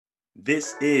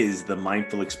This is the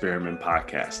Mindful Experiment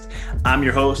Podcast. I'm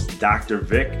your host, Dr.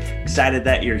 Vic. Excited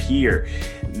that you're here.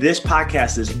 This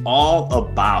podcast is all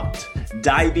about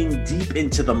diving deep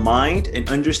into the mind and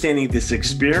understanding this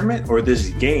experiment or this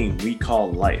game we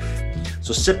call life.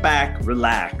 So sit back,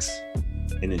 relax,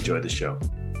 and enjoy the show.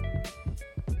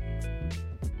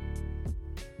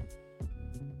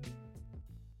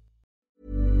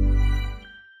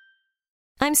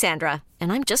 I'm Sandra,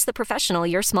 and I'm just the professional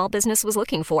your small business was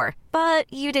looking for. But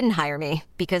you didn't hire me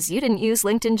because you didn't use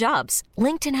LinkedIn Jobs.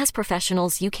 LinkedIn has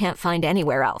professionals you can't find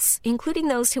anywhere else, including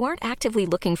those who aren't actively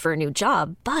looking for a new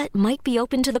job, but might be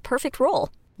open to the perfect role,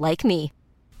 like me.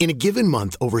 In a given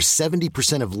month, over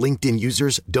 70% of LinkedIn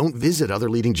users don't visit other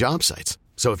leading job sites.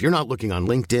 So if you're not looking on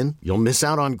LinkedIn, you'll miss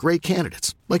out on great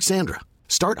candidates like Sandra.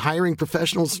 Start hiring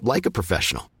professionals like a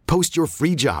professional. Post your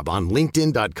free job on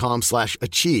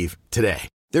linkedin.com/achieve today.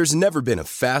 There's never been a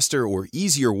faster or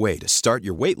easier way to start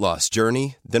your weight loss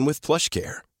journey than with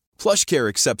PlushCare. PlushCare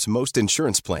accepts most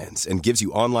insurance plans and gives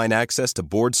you online access to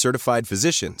board-certified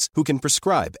physicians who can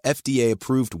prescribe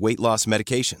FDA-approved weight loss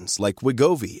medications like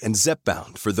Wegovy and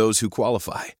Zepbound for those who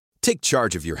qualify. Take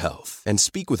charge of your health and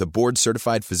speak with a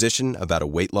board-certified physician about a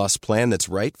weight loss plan that's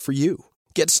right for you.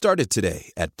 Get started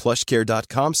today at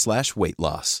plushcare.com/weight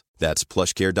loss. That's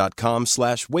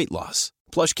plushcare.com/weight loss.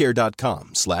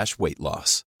 plushcare.com/weight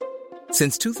loss.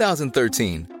 Since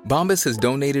 2013, Bombas has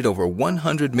donated over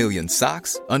 100 million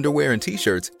socks, underwear, and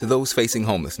T-shirts to those facing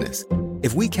homelessness.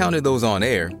 If we counted those on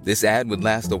air, this ad would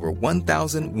last over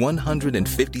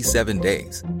 1,157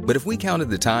 days. But if we counted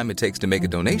the time it takes to make a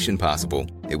donation possible,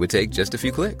 it would take just a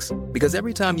few clicks. Because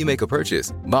every time you make a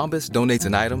purchase, Bombas donates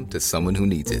an item to someone who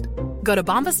needs it. Go to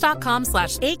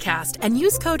bombas.com/ACAST and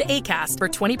use code ACAST for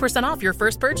 20% off your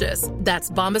first purchase. That's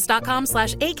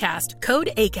bombas.com/ACAST, code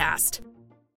ACAST.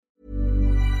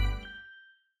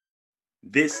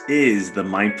 This is the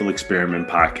Mindful Experiment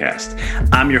Podcast.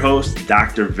 I'm your host,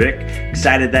 Dr. Vic.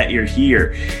 Excited that you're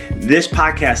here. This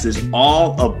podcast is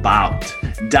all about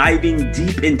diving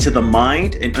deep into the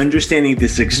mind and understanding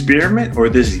this experiment or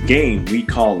this game we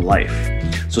call life.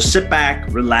 So sit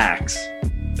back, relax,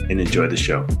 and enjoy the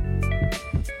show.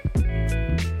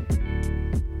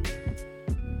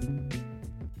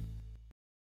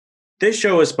 This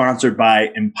show is sponsored by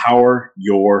Empower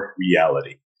Your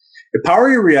Reality.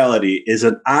 Empower Your Reality is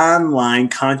an online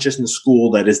consciousness school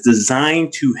that is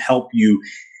designed to help you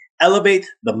elevate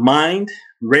the mind,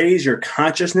 raise your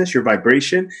consciousness, your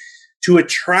vibration, to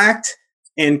attract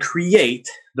and create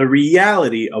the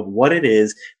reality of what it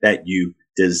is that you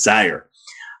desire.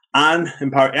 At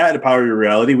Empower Your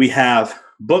Reality, we have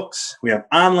books, we have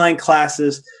online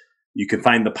classes. You can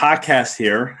find the podcast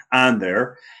here on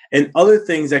there, and other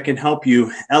things that can help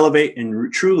you elevate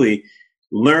and truly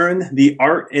learn the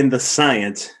art and the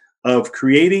science of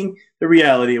creating the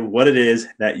reality of what it is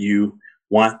that you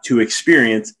want to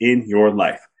experience in your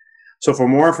life. So for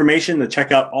more information to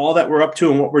check out all that we're up to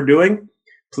and what we're doing,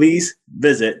 please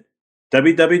visit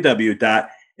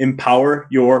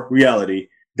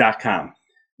www.empoweryourreality.com.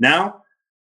 Now,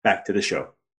 back to the show.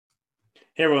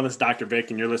 Hey everyone, this is Dr. Vic,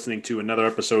 and you're listening to another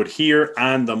episode here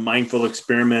on the Mindful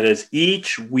Experiment. As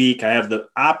each week I have the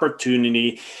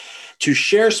opportunity to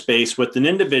share space with an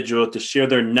individual to share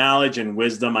their knowledge and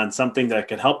wisdom on something that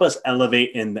can help us elevate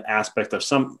in the aspect of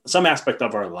some aspect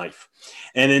of our life.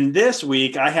 And in this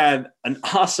week, I had an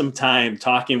awesome time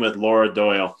talking with Laura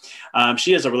Doyle.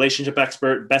 She is a relationship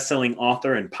expert, best-selling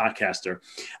author, and podcaster.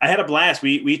 I had a blast.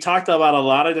 We talked about a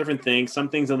lot of different things. Some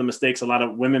things are the mistakes a lot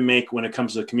of women make when it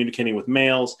comes to communicating with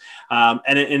males.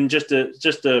 And just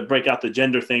to break out the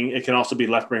gender thing, it can also be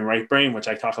left brain, right brain, which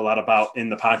I talk a lot about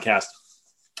in the podcast.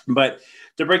 But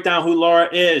to break down who Laura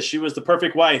is, she was the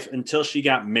perfect wife until she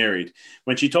got married.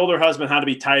 When she told her husband how to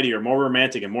be tidier, more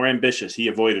romantic, and more ambitious, he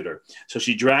avoided her. So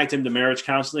she dragged him to marriage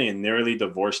counseling and nearly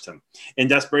divorced him. In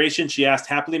desperation, she asked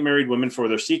happily married women for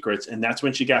their secrets, and that's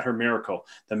when she got her miracle.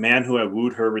 The man who had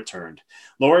wooed her returned.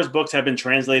 Laura's books have been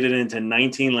translated into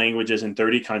 19 languages in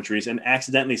 30 countries and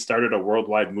accidentally started a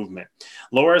worldwide movement.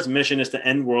 Laura's mission is to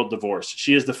end world divorce.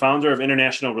 She is the founder of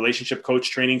International Relationship Coach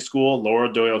Training School,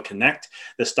 Laura Doyle Connect,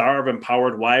 the star of Empowered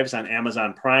Wives on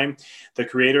Amazon Prime, the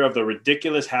creator of the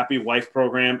Ridiculous Happy Wife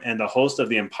program, and the host of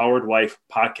the Empowered Wife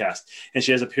podcast. And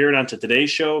she has appeared on Today's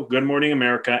Show, Good Morning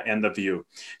America, and The View.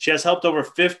 She has helped over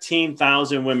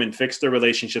 15,000 women fix their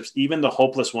relationships, even the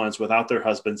hopeless ones, without their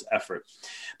husband's effort.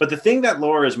 But the thing that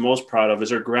Laura is most proud of is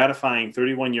her gratifying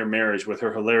 31-year marriage with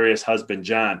her hilarious husband,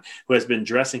 John, who has been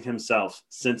dressing himself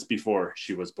since before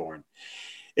she was born.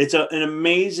 It's an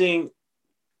amazing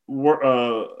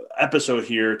episode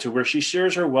here to where she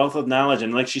shares her wealth of knowledge.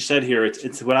 And like she said here,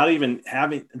 it's without even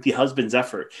having the husband's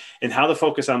effort, and how the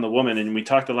focus on the woman. And we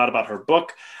talked a lot about her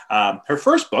book, her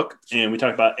first book, and we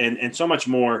talked about, and so much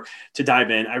more to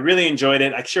dive in. I really enjoyed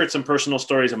it. I shared some personal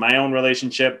stories of my own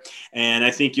relationship, and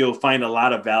I think you'll find a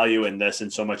lot of value in this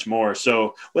and so much more.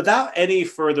 So without any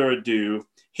further ado,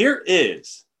 here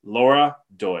is Laura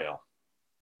Doyle.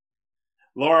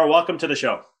 Laura, welcome to the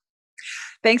show.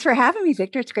 Thanks for having me,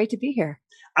 Victor. It's great to be here.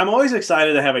 I'm always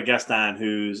excited to have a guest on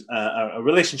who's a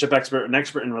relationship expert, an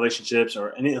expert in relationships,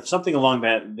 or something along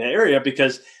that area,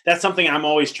 because that's something I'm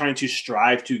always trying to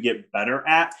strive to get better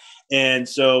at. And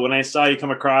so when I saw you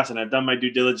come across, and I've done my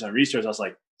due diligence and research, I was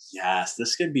like, yes,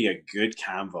 this could be a good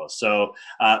convo. So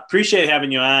appreciate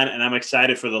having you on, and I'm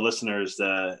excited for the listeners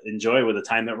to enjoy with the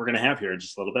time that we're going to have here in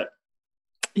just a little bit.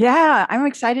 Yeah, I'm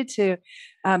excited to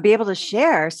be able to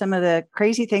share some of the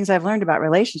crazy things I've learned about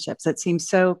relationships that seem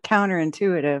so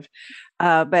counterintuitive,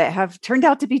 but have turned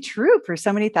out to be true for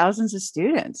so many thousands of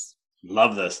students.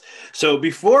 Love this. So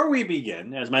before we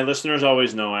begin, as my listeners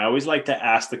always know, I always like to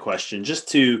ask the question just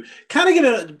to kind of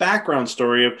get a background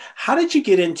story of how did you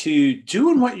get into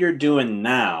doing what you're doing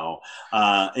now,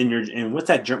 and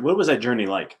what was that journey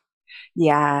like?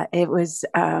 Yeah, it was.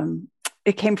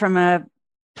 It came from a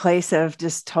place of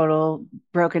just total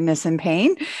brokenness and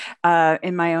pain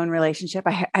in my own relationship.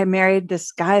 I married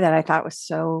this guy that I thought was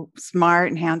so smart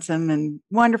and handsome and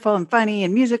wonderful and funny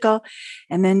and musical.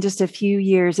 And then just a few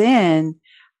years in,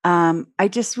 I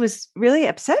just was really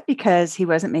upset because he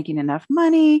wasn't making enough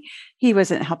money. He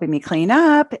wasn't helping me clean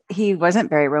up. He wasn't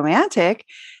very romantic.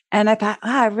 And I thought,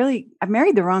 I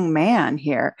married the wrong man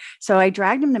here. So I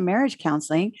dragged him to marriage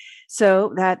counseling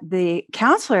so that the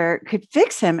counselor could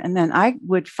fix him. And then I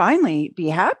would finally be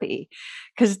happy,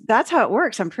 because that's how it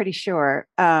works, I'm pretty sure.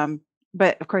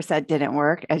 But of course that didn't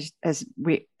work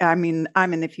I'm in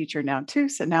the future now too.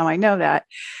 So now I know that.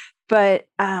 But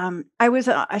I was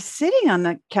sitting on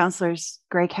the counselor's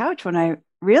gray couch when I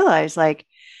realized, like,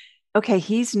 okay,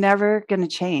 he's never going to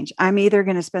change. I'm either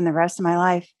going to spend the rest of my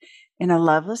life in a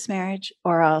loveless marriage,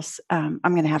 or else I'm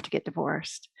going to have to get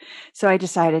divorced. So I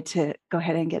decided to go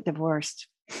ahead and get divorced.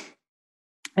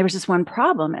 There was just one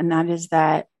problem, and that is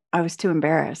that I was too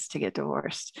embarrassed to get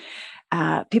divorced.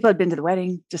 People had been to the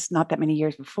wedding just not that many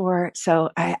years before. So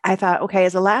I thought, okay,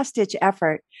 as a last-ditch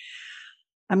effort,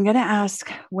 I'm going to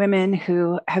ask women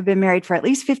who have been married for at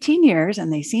least 15 years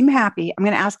and they seem happy. I'm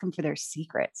going to ask them for their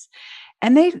secrets.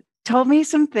 And they told me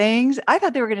some things. I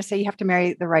thought they were going to say you have to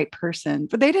marry the right person,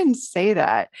 but they didn't say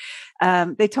that.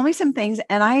 They told me some things,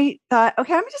 and I thought,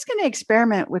 okay, I'm just going to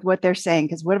experiment with what they're saying,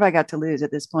 because what have I got to lose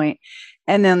at this point?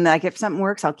 And then, like, if something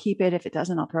works, I'll keep it. If it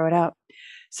doesn't, I'll throw it out.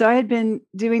 So I had been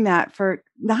doing that for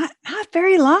not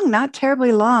very long, not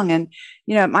terribly long. And,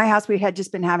 at my house, we had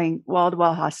just been having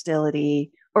wall-to-wall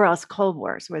hostility, or else Cold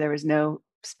Wars, where there was no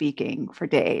speaking for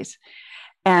days.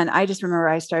 And I just remember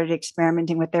I started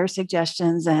experimenting with their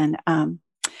suggestions. And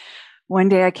one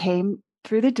day I came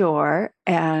through the door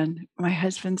and my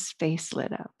husband's face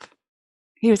lit up.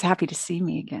 He was happy to see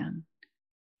me again.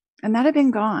 And that had been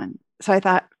gone. So I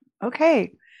thought,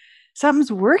 okay,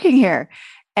 something's working here.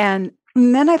 And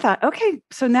then I thought, okay,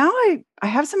 so now I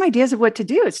have some ideas of what to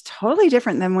do. It's totally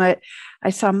different than what I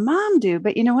saw Mom do.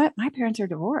 But you know what? My parents are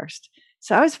divorced.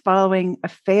 So I was following a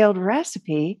failed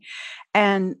recipe.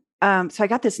 And so I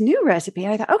got this new recipe,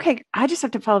 and I thought, okay, I just have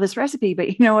to follow this recipe. But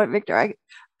you know what, Victor, I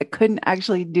couldn't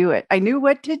actually do it. I knew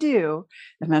what to do,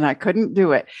 and then I couldn't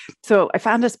do it. So I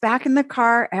found us back in the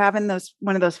car having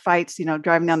one of those fights,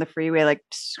 driving down the freeway, like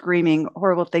screaming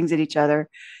horrible things at each other,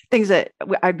 things that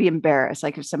I'd be embarrassed,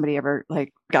 like if somebody ever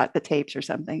got the tapes or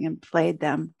something and played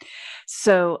them.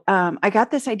 So I got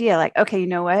this idea, like, okay, you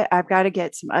know what? I've got to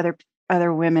get some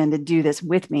other women to do this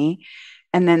with me.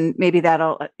 And then maybe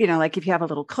that'll, like if you have a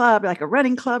little club, like a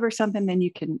running club or something, then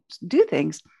you can do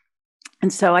things.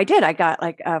 And so I did. I got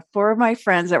 4 of my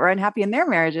friends that were unhappy in their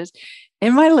marriages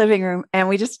in my living room, and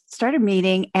we just started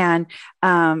meeting, and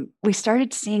we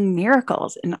started seeing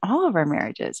miracles in all of our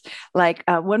marriages. Like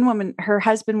one woman, her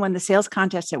husband won the sales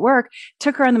contest at work,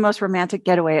 took her on the most romantic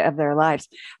getaway of their lives.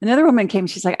 Another woman came,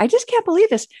 she's like, I just can't believe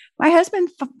this. My husband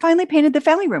finally painted the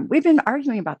family room. We've been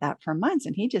arguing about that for months,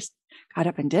 and he just got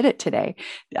up and did it today,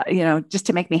 just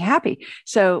to make me happy.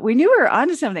 So we knew we were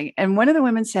onto something. And one of the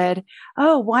women said,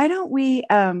 oh, why don't we,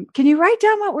 can you write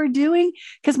down what we're doing?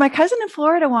 Because my cousin in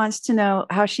Florida wants to know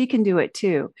how she can do it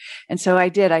too. And so I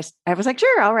did. I was like,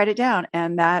 sure, I'll write it down.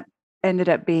 And that ended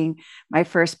up being my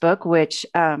first book, which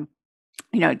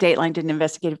Dateline did an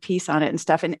investigative piece on it and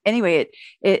stuff. And anyway,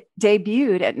 it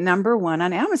debuted at #1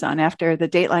 on Amazon after the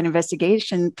Dateline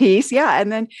investigation piece. Yeah.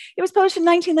 And then it was published in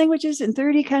 19 languages in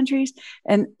 30 countries.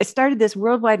 And it started this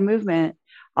worldwide movement,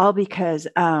 all because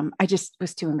I just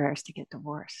was too embarrassed to get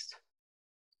divorced.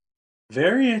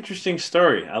 Very interesting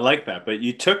story. I like that. But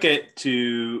you took it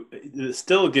to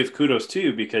still give kudos to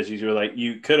you, because you were like,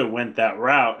 you could have went that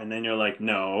route. And then you're like,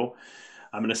 no,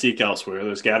 I'm going to seek elsewhere.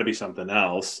 There's got to be something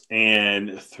else.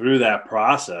 And through that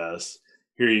process,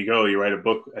 here you go. You write a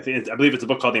book. I believe it's a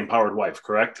book called The Empowered Wife,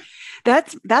 correct?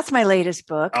 That's my latest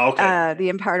book. Oh, okay. The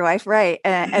Empowered Wife, right?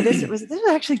 And this was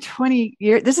actually 20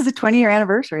 years. This is the 20-year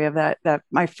anniversary of that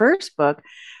my first book,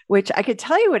 which I could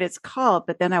tell you what it's called,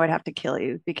 but then I would have to kill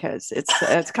you because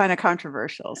it's kind of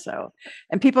controversial. So,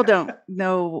 and people don't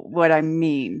know what I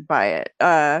mean by it.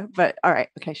 But all right,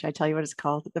 okay. Should I tell you what it's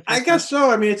called? I guess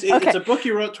so. I mean, it's a book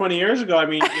you wrote 20 years ago. I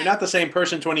mean, you're not the same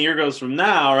person 20 years ago from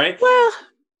now, right? Well,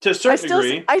 to a certain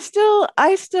degree.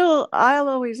 I'll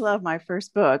always love my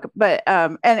first book, but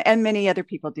and many other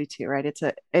people do too, right?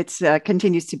 It's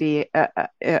continues to be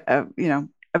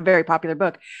a very popular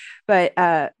book, but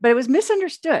it was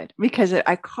misunderstood because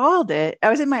I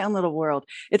was in my own little world.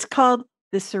 It's called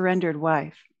The Surrendered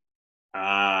Wife.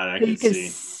 I can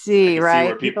see,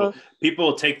 right? Where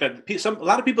people take that. A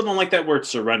lot of people don't like that word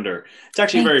surrender. It's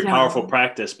actually a very powerful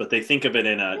practice, but they think of it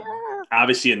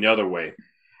obviously in the other way.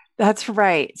 That's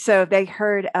right. So they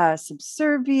heard a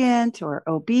subservient or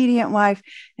obedient wife,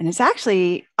 and it's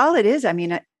actually all it is. I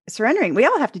mean, surrendering. We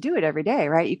all have to do it every day,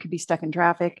 right? You could be stuck in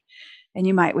traffic and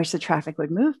you might wish the traffic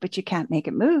would move, but you can't make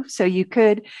it move. So you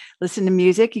could listen to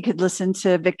music. You could listen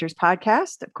to Victor's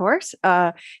podcast, of course.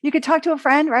 You could talk to a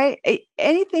friend, right?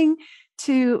 Anything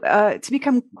to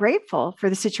become grateful for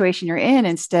the situation you're in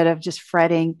instead of just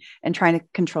fretting and trying to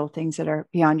control things that are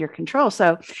beyond your control.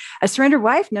 So a surrendered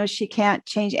wife knows she can't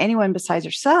change anyone besides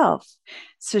herself.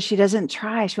 So she doesn't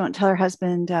try. She won't tell her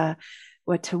husband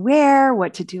what to wear,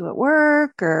 what to do at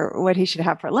work, or what he should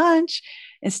have for lunch.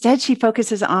 Instead, she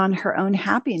focuses on her own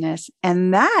happiness.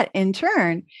 And that in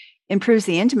turn improves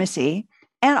the intimacy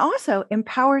and also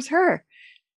empowers her.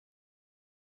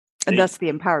 And thus the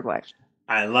empowered wife.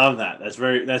 I love that. That's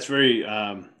very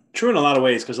true in a lot of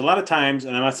ways, because a lot of times,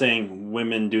 and I'm not saying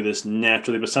women do this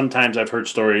naturally, but sometimes I've heard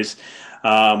stories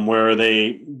where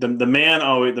the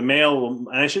male, and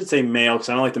I should say male because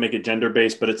I don't like to make it gender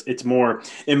based, but it's more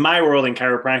in my world in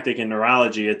chiropractic and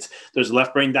neurology. There's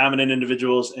left brain dominant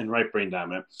individuals and right brain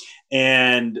dominant,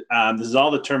 and this is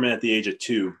all determined at the age of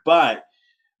 2, but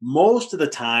most of the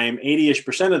time,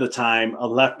 80-ish% of the time, a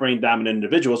left brain dominant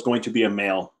individual is going to be a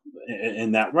male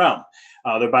in that realm.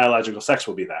 Their biological sex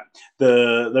will be that.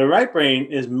 The right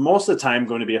brain is most of the time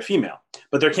going to be a female,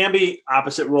 but there can be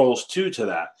opposite roles too to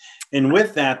that. And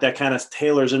with that kind of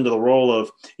tailors into the role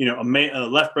of, a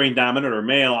left brain dominant or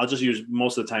male. I'll just use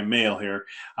most of the time male here,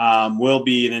 will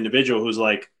be an individual who's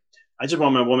like, I just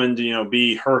want my woman to,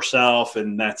 be herself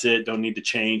and that's it. Don't need to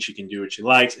change. She can do what she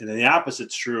likes. And then the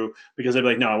opposite's true because they're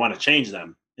like, no, I want to change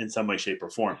them in some way, shape, or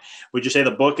form. Would you say the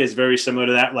book is very similar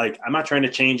to that? Like, I'm not trying to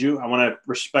change you. I want to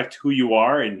respect who you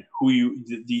are and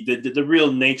the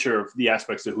real nature of the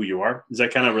aspects of who you are. Does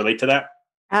that kind of relate to that?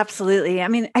 Absolutely. I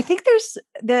mean, I think there's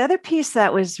the other piece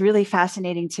that was really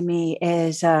fascinating to me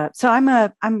is, so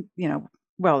I'm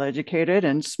well-educated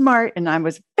and smart, and I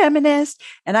was a feminist,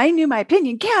 and I knew my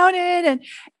opinion counted.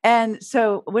 And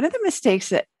so one of the mistakes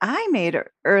that I made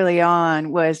early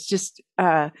on was just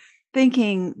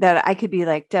thinking that I could be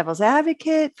like devil's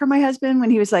advocate for my husband when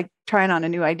he was like trying on a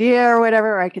new idea or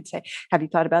whatever. Or I could say, have you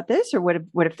thought about this? Or what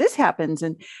if this happens?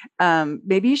 And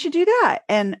maybe you should do that.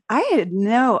 And I had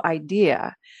no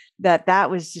idea that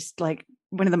was just like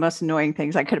one of the most annoying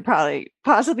things I could have probably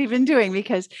possibly been doing,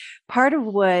 because part of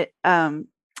what,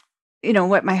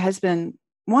 what my husband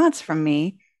wants from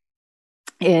me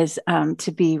is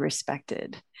to be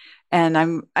respected. And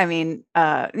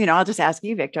I'll just ask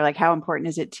you, Victor, like, how important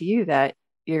is it to you that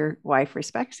your wife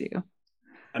respects you?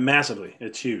 Massively.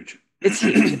 It's huge. It's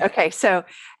huge. Okay. So,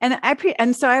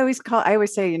 so I always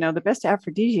say, the best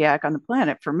aphrodisiac on the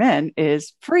planet for men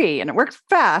is free, and it works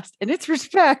fast, and it's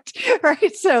respect.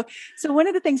 Right. So one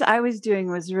of the things I was doing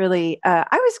was really, I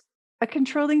was a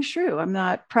controlling shrew. I'm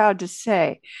not proud to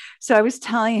say. So I was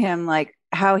telling him like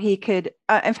how he could,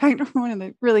 in fact, one of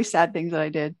the really sad things that I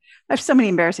did, I have so many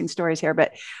embarrassing stories here,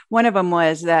 but one of them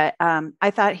was that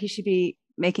I thought he should be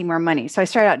making more money. So I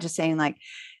started out just saying like,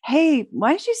 hey,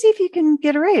 why don't you see if you can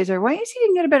get a raise, or why don't you see if you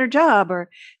can get a better job?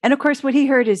 And of course, what he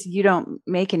heard is you don't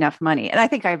make enough money. And I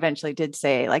think I eventually did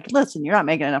say like, listen, you're not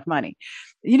making enough money.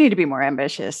 You need to be more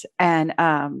ambitious. And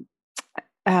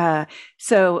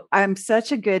So I'm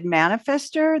such a good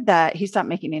manifester that he stopped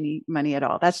making any money at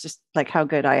all. That's just like how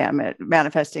good I am at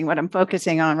manifesting what I'm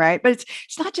focusing on. Right. But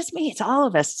it's not just me, it's all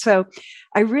of us. So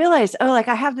I realized, like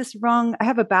I have this wrong, I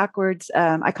have a backwards,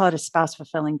 I call it a spouse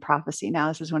fulfilling prophecy. Now,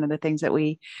 this is one of the things that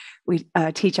we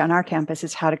teach on our campus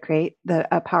is how to create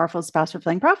a powerful spouse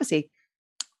fulfilling prophecy.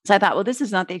 So I thought, well, this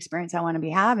is not the experience I want to be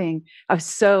having. I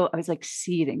was like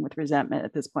seething with resentment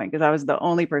at this point because I was the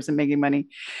only person making money.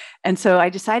 And so I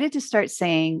decided to start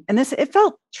saying, and it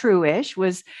felt true-ish,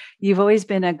 was you've always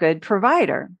been a good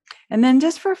provider. And then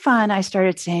just for fun, I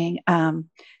started saying,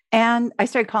 and I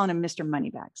started calling him Mr.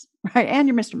 Moneybags, right? And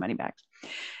you're Mr. Moneybags.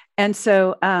 And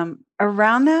so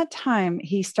around that time,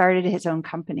 he started his own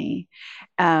company.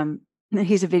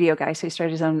 He's a video guy, so he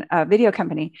started his own video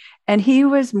company, and he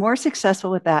was more successful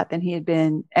with that than he had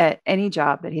been at any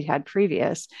job that he'd had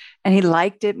previous, and he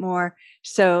liked it more.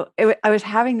 So I was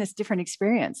having this different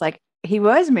experience. Like he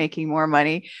was making more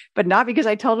money, but not because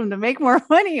I told him to make more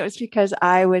money. It was because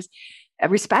I was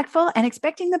respectful and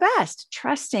expecting the best,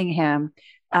 trusting him,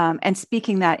 and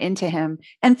speaking that into him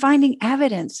and finding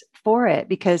evidence for it,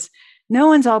 because no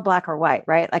one's all black or white,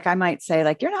 right? Like I might say,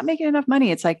 like, you're not making enough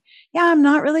money. It's like, yeah, I'm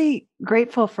not really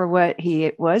grateful for what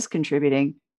he was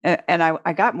contributing. And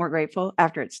I got more grateful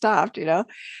after it stopped,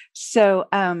 So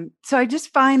I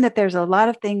just find that there's a lot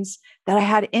of things that I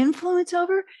had influence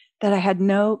over that I had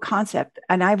no concept.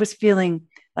 And I was feeling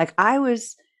like I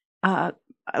was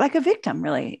like a victim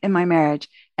really in my marriage.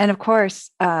 And of course,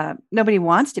 nobody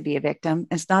wants to be a victim.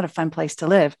 It's not a fun place to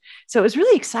live. So it was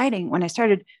really exciting when I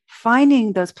started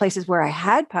finding those places where I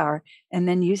had power and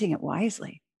then using it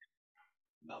wisely.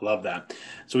 I love that.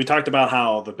 So we talked about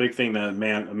how the big thing that a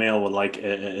male would like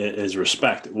is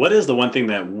respect. What is the one thing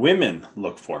that women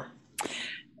look for?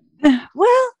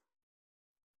 Well,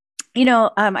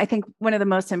 I think one of the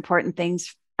most important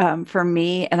things for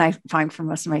me, and I find for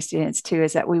most of my students too,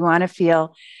 is that we want to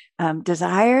feel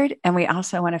desired, and we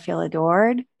also want to feel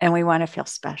adored, and we want to feel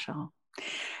special.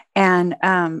 And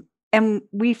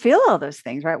we feel all those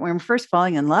things, right? When we're first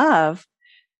falling in love,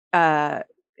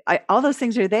 all those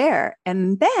things are there.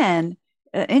 And then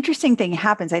an interesting thing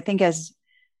happens, I think,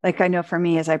 I know for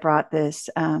me, as I brought this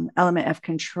element of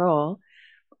control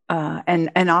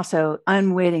and also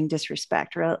unwitting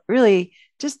disrespect, really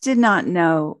just did not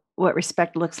know what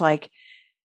respect looks like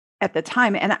at the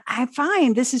time. And I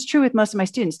find this is true with most of my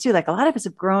students too. Like a lot of us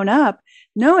have grown up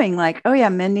knowing like, oh yeah,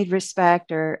 men need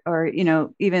respect, or,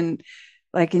 even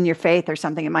like in your faith or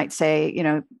something, it might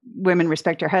say, women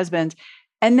respect your husbands.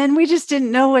 And then we just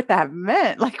didn't know what that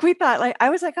meant. Like we thought, like,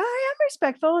 I was like, oh, I am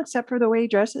respectful except for the way he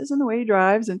dresses and the way he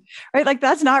drives. And right. Like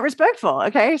that's not respectful.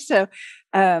 Okay. So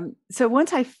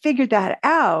once I figured that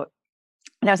out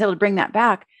and I was able to bring that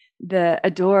back, the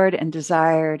adored and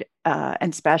desired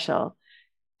and special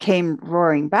came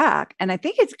roaring back. And I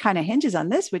think it kind of hinges on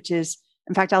this, which is,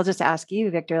 in fact, I'll just ask you,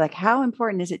 Victor, like how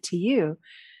important is it to you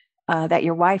that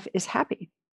your wife is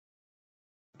happy?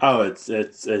 Oh,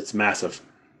 it's massive.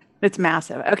 It's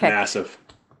massive. Okay. Massive.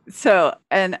 So,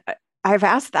 and I've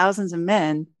asked thousands of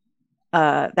men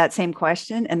that same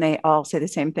question, and they all say the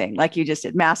same thing, like you just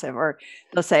did, massive. Or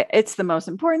they'll say it's the most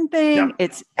important thing. Yeah.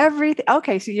 It's everything.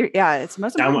 Okay, so it's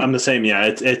most important. I'm the same.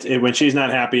 Yeah, it's when she's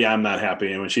not happy, I'm not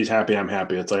happy, and when she's happy, I'm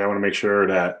happy. It's like I want to make sure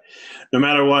that no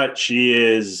matter what, she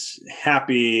is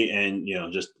happy, and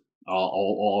just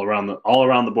all around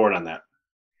the board on that.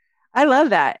 I love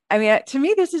that. I mean, to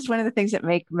me, this is one of the things that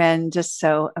make men just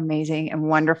so amazing and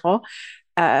wonderful,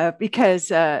 because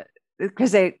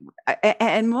they,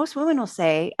 and most women will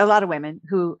say, a lot of women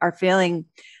who are feeling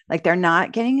like they're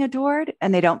not getting adored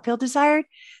and they don't feel desired,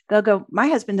 they'll go, my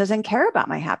husband doesn't care about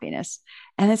my happiness.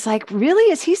 And it's like,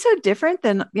 really, is he so different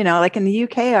than, like in the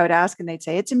UK, I would ask, and they'd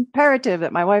say, it's imperative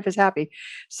that my wife is happy.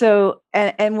 So,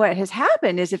 and what has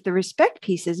happened is if the respect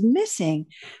piece is missing,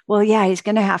 well, yeah, he's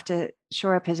going to have to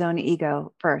shore up his own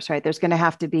ego first, right? There's going to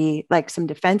have to be like some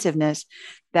defensiveness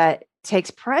that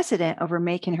takes precedent over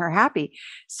making her happy.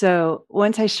 So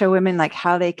once I show women like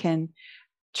how they can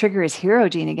trigger his hero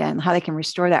gene again, how they can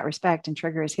restore that respect and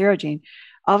trigger his hero gene,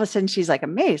 all of a sudden she's like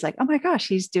amazed, like, oh my gosh,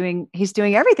 he's doing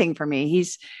everything for me.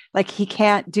 He's like, he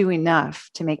can't do enough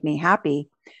to make me happy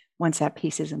once that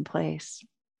piece is in place.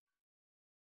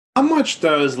 How much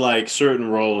does like certain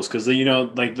roles, because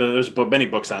there's many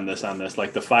books on this,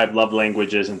 like the 5 love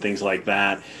languages and things like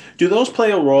that. Do those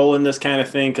play a role in this kind of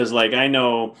thing? Because like I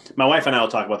know my wife and I will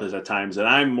talk about this at times, and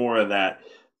I'm more of that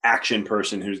action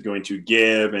person who's going to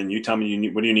give, and you tell me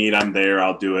what do you need, I'm there,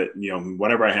 I'll do it.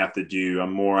 Whatever I have to do,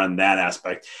 I'm more on that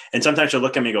aspect. And sometimes you'll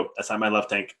look at me and go, that's not my love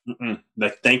tank.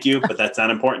 Like, thank you, but that's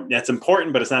not important. That's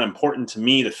important, but it's not important to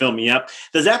me to fill me up.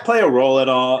 Does that play a role at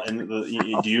all? And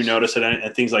do you notice it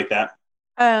and things like that?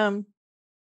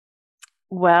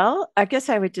 Well, I guess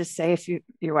I would just say, if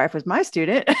your wife was my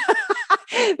student,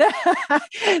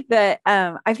 that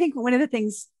I think one of the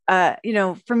things,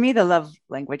 for me, the love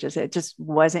languages, it just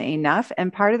wasn't enough.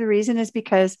 And part of the reason is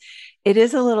because it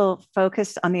is a little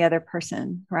focused on the other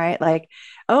person, right? Like,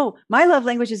 oh, my love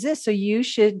language is this, so you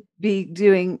should be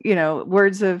doing,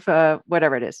 words of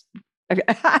whatever it is.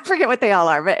 I forget what they all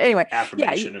are, but anyway,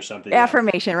 affirmation or something.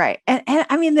 Affirmation, right? And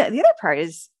I mean, the other part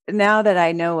is, now that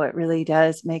I know what really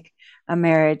does make a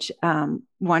marriage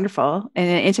wonderful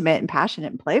and intimate and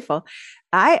passionate and playful,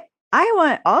 I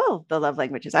want all the love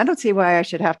languages. I don't see why I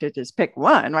should have to just pick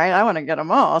one, right? I want to get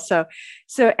them all.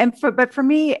 But for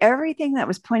me, everything that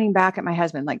was pointing back at my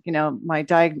husband, like,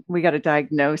 we got a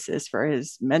diagnosis for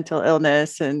his mental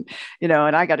illness, and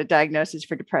I got a diagnosis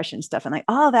for depression stuff. And like,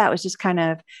 all that was just kind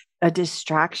of a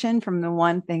distraction from the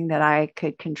one thing that I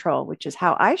could control, which is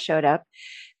how I showed up.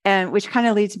 And which kind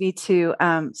of leads me to,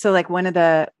 so like one of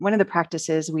the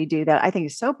practices we do that I think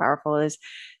is so powerful is,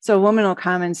 so a woman will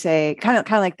come and say, kind of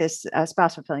like this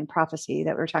spouse fulfilling prophecy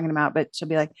that we're talking about, but she'll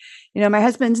be like, my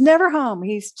husband's never home.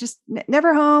 He's just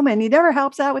never home, and he never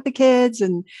helps out with the kids,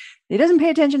 and he doesn't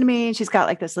pay attention to me. And she's got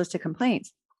like this list of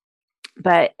complaints.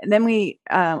 But then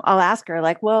I'll ask her,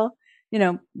 like, well,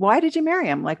 why did you marry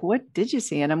him? Like, what did you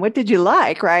see in him? What did you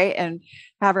like? Right. And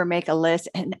have her make a list.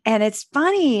 And it's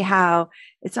funny how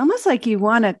it's almost like you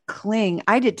want to cling.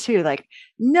 I did too. Like,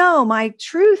 no, my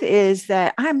truth is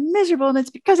that I'm miserable and it's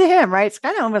because of him. Right. It's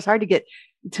kind of almost hard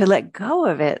to let go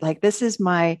of it. Like, this is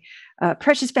my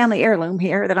precious family heirloom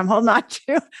here that I'm holding on to.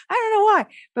 I don't know why,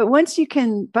 but once you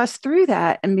can bust through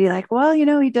that and be like, well,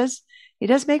 he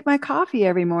does make my coffee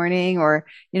every morning, or,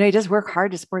 he does work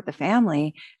hard to support the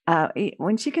family.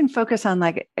 Once you can focus on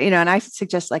and I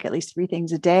suggest like at least 3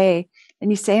 things a day,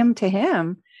 and you say them to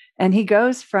him, and he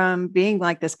goes from being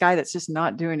like this guy that's just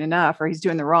not doing enough, or he's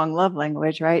doing the wrong love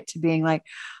language, right, to being like,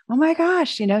 oh my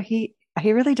gosh, he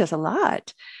really does a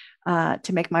lot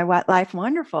to make my life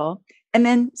wonderful. And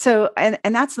then,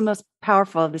 and that's the most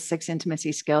powerful of the 6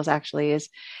 intimacy skills, actually, is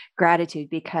gratitude,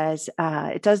 because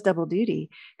it does double duty,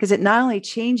 because it not only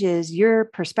changes your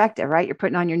perspective, right? You're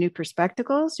putting on your new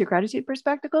perspectacles, your gratitude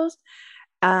perspectacles.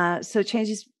 So it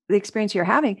changes the experience you're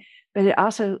having, but it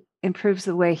also improves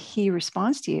the way he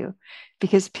responds to you,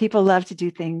 because people love to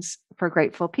do things for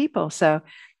grateful people. So,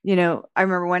 I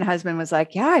remember one husband was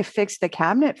like, yeah, I fixed the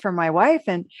cabinet for my wife,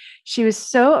 and she was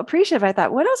so appreciative. I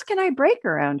thought, what else can I break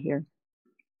around here?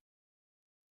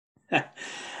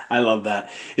 I love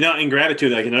that. And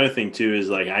gratitude, like another thing too, is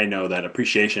like, I know that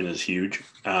appreciation is huge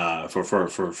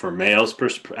for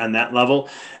males on that level.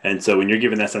 And so when you're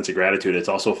given that sense of gratitude, it's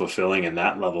also fulfilling in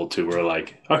that level too, where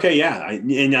like, okay, yeah.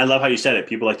 And I love how you said it.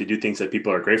 People like to do things that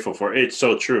people are grateful for. It's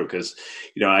so true. Cause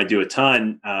I do a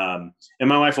ton, and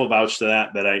my wife will vouch to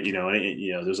that I,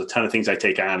 there's a ton of things I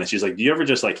take on, and she's like, do you ever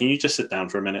just like, can you just sit down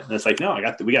for a minute? And it's like, no,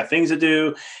 we got things to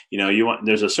do.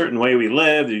 There's a certain way we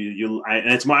live.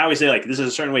 And it's more, I always say like, this is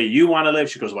a certain way you want to live.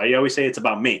 She goes, why do you always say it's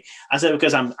about me? I said,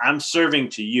 because I'm serving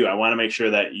to you. I want to make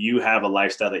sure that you have a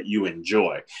lifestyle that you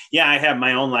enjoy. Yeah, I have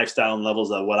my own lifestyle and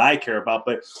levels of what I care about,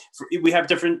 but we have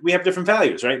different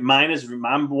values, right?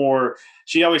 I'm more,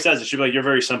 she always says it. She'll be like, you're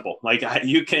very simple. Like,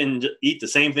 you can eat the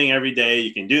same thing every day.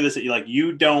 You can do this.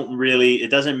 You don't really, it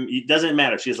doesn't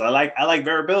matter. She's like, I like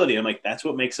variability. I'm like, that's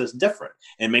what makes us different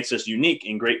and makes us unique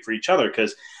and great for each other.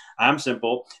 Because I'm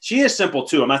simple. She is simple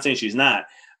too. I'm not saying she's not,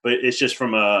 but it's just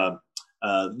from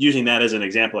using that as an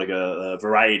example, like a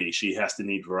variety. She has to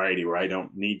need variety, where I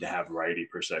don't need to have variety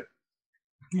per se.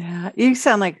 Yeah, you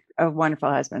sound like a wonderful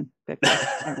husband, Victor.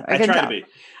 I try to be.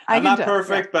 I'm not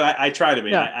perfect, but I try to be.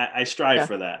 Yeah. I strive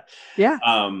for that. Yeah.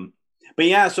 But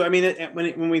yeah, so I mean,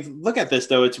 when we look at this,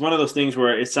 though, it's one of those things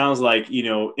where it sounds like,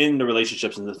 in the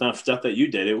relationships and the stuff that you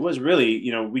did, it was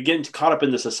really, we get caught up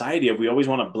in the society of we always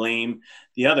want to blame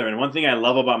the other. And one thing I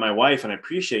love about my wife, and I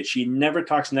appreciate, she never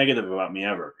talks negative about me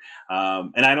ever.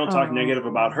 And I don't talk negative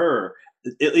about her,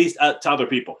 at least to other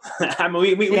people. I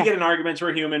mean, we get in arguments.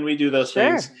 We're human. We do those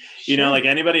things, like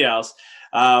anybody else.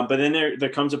 But then there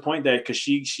comes a point that, because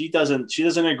she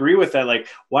doesn't agree with that. Like,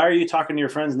 why are you talking to your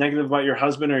friends negative about your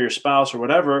husband or your spouse or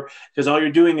whatever? Because all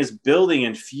you're doing is building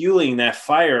and fueling that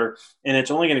fire, and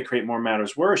it's only going to create more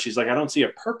matters worse. She's like, I don't see a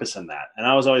purpose in that. And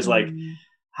I was always like,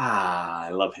 I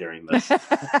love hearing this.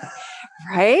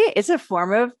 Right? It's a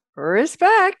form of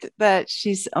respect that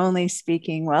she's only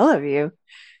speaking well of you.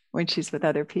 when she's with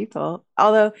other people.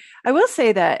 Although I will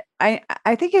say that I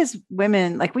think as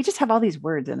women, like we just have all these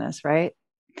words in us, right?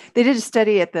 They did a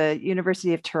study at the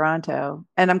University of Toronto,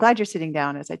 and I'm glad you're sitting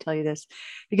down as I tell you this,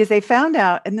 because they found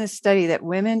out in this study that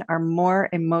women are more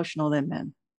emotional than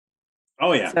men.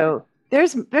 Oh yeah. So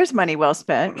there's money well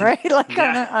spent, right? Like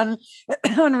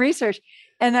on research.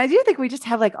 And I do think we just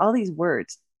have like all these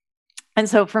words. And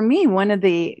so for me, one of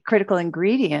the critical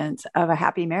ingredients of a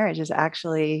happy marriage is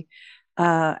actually,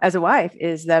 as a wife,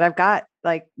 is that I've got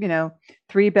like,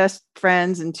 3 best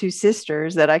friends and 2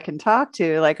 sisters that I can talk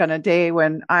to like on a day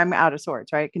when I'm out of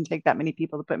sorts, right? It can take that many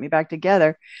people to put me back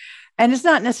together. And it's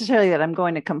not necessarily that I'm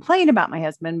going to complain about my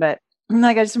husband, but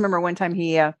like, I just remember one time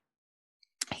he had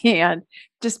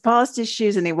just polished his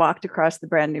shoes and he walked across the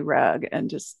brand new rug and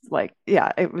just like,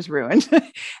 yeah, it was ruined.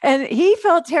 And he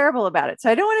felt terrible about it. So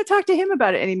I don't want to talk to him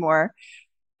about it anymore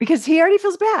because he already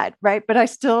feels bad. Right. But I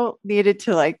still needed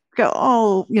to like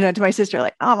go, to my sister,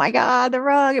 like, oh my God, the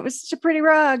rug, it was such a pretty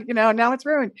rug, now it's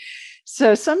ruined.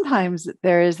 So sometimes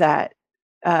there is that,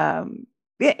 and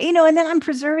then I'm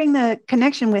preserving the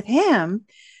connection with him.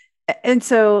 And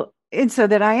so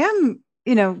that I am,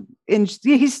 and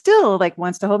he still like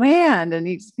wants to hold my hand and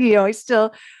he still wants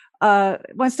to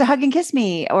hug and kiss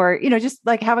me or, just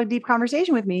like have a deep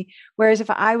conversation with me. Whereas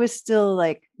if I was still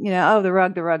like, oh, the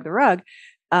rug,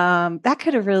 that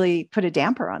could have really put a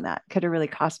damper on that, could have really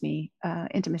cost me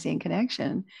intimacy and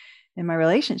connection in my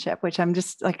relationship, which I'm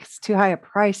just like, it's too high a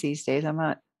price these days.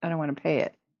 I don't want to pay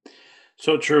it.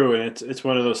 So true. And it's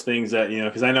one of those things that,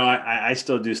 because I know I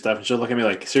still do stuff and she'll look at me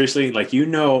like, seriously, like,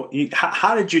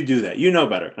 how did you do that? You know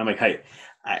better. And I'm like, hey,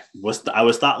 I was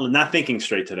not thinking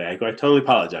straight today. I go, I totally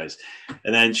apologize.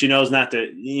 And then she knows not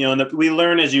to, we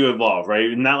learn as you evolve,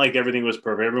 right? Not like everything was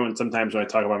perfect. Everyone, sometimes when I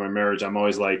talk about my marriage, I'm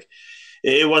always like,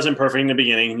 it wasn't perfect in the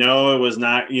beginning. No, it was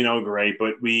not, great.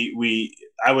 But I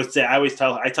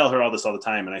tell her all this all the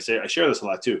time. And I share this a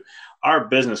lot too. Our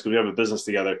business, because we have a business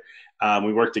together.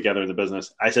 We work together in the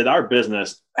business. I said our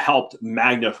business helped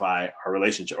magnify our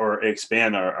relationship or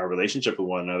expand our relationship with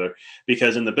one another,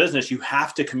 because in the business, you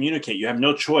have to communicate. You have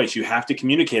no choice. You have to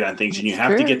communicate on things and you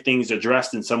have to get things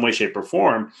addressed in some way, shape, or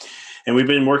form. And we've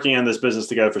been working on this business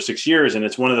together for 6 years. And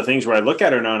it's one of the things where I look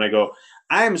at her now and I go,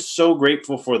 I am so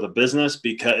grateful for the business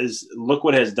because look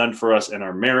what it has done for us in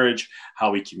our marriage,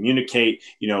 how we communicate.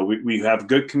 We have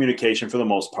good communication for the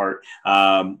most part.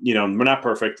 We're not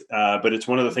perfect, but it's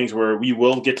one of the things where we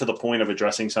will get to the point of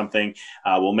addressing something.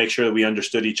 We'll make sure that we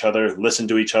understood each other, listen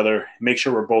to each other, make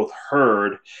sure we're both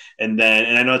heard. And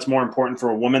I know it's more important for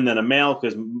a woman than a male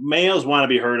because males want to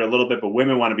be heard a little bit, but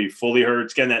women want to be fully heard.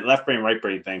 It's getting that left brain, right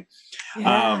brain thing.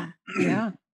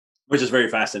 Yeah. Which is very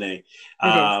fascinating.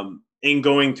 In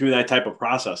going through that type of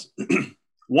process.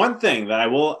 One thing that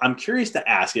I'm curious to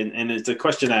ask, and it's a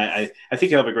question I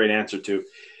think you'll have a great answer to.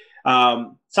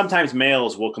 Sometimes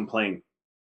males will complain.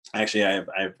 Actually,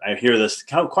 I hear this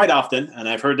quite often, and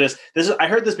I've heard this. I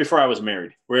heard this before I was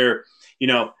married, where,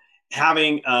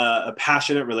 having a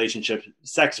passionate relationship,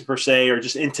 sex per se, or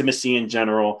just intimacy in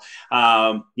general.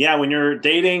 When you're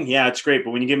dating, it's great.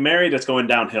 But when you get married, it's going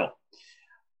downhill.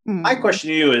 Mm-hmm. My question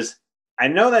to you is, I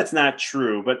know that's not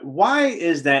true, but why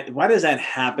is that? Why does that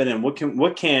happen? And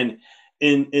what can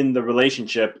in the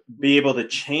relationship be able to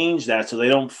change that so they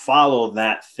don't follow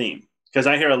that theme? Because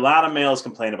I hear a lot of males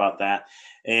complain about that,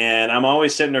 and I'm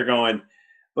always sitting there going,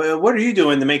 "Well, what are you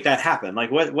doing to make that happen? Like,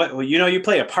 what you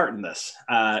play a part in this."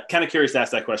 Kind of curious to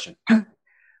ask that question.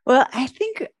 Well, I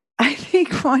think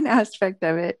one aspect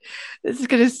of it, this is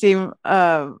going to seem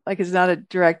like it's not a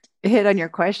direct hit on your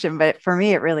question, but for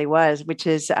me, it really was, which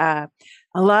is a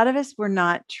lot of us were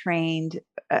not trained,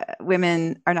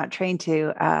 women are not trained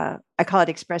to, I call it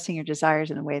expressing your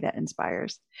desires in a way that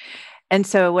inspires. And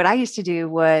so what I used to do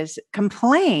was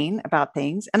complain about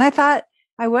things. And I thought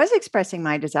I was expressing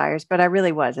my desires, but I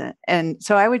really wasn't. And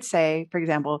so I would say, for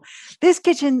example, this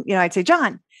kitchen, I'd say,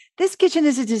 John, this kitchen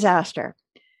is a disaster.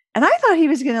 And I thought he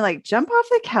was going to like jump off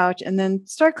the couch and then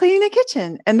start cleaning the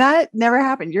kitchen. And that never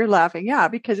happened. You're laughing. Yeah,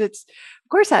 because of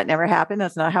course that never happened.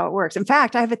 That's not how it works. In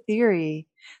fact, I have a theory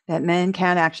that men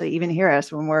can't actually even hear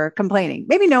us when we're complaining.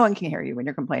 Maybe no one can hear you when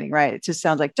you're complaining, right? It just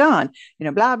sounds like John,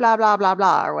 blah, blah, blah, blah,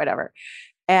 blah, or whatever.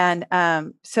 And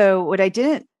so what I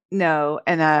didn't know,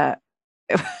 and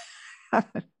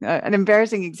an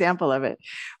embarrassing example of it,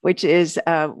 which is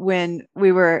when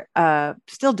we were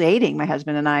still dating, my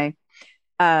husband and I,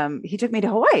 he took me to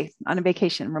Hawaii on a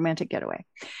vacation, romantic getaway.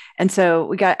 And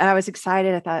so I was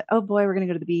excited. I thought, oh boy, we're going to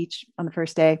go to the beach on the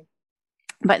first day.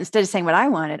 But instead of saying what I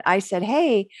wanted, I said,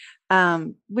 hey,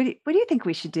 what do you think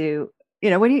we should do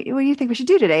what do you think we should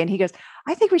do today? And he goes,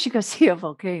 I think we should go see a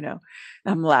volcano.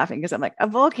 I'm laughing because I'm like, a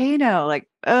volcano, like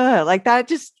that.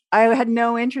 Just, I had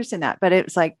no interest in that, but it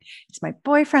was like, it's my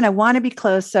boyfriend. I want to be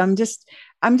close. So I'm just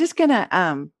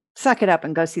gonna suck it up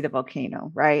and go see the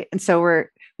volcano. Right. And so we're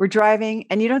driving,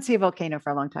 and you don't see a volcano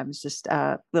for a long time. It's just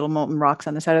little molten rocks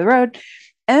on the side of the road.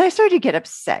 And I started to get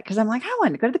upset because I'm like, I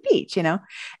want to go to the beach, And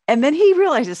then he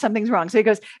realizes something's wrong. So he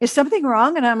goes, is something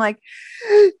wrong? And I'm like,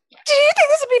 do you think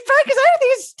this would be fun? Because I don't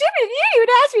think it's stupid. And you would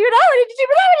ask me what I wanted to do,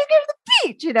 but I wanted to go to the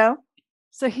beach,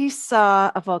 So he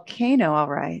saw a volcano, all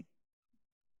right.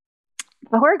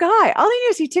 Poor guy. All he knew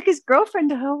is he took his girlfriend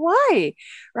to Hawaii,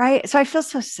 right? So I feel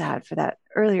so sad for that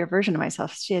earlier version of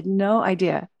myself. She had no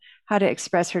idea how to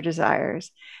express her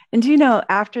desires. And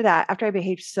after that, after I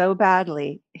behaved so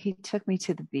badly, he took me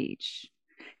to the beach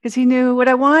because he knew what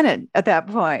I wanted at that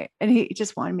point, and he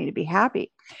just wanted me to be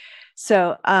happy.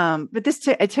 So, but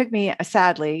it took me,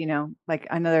 sadly, like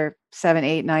another 7,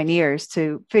 8, 9 years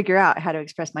to figure out how to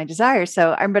express my desires.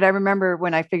 So, but I remember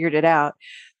when I figured it out,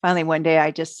 finally one day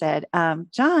I just said,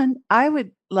 John, I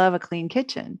would love a clean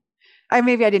kitchen.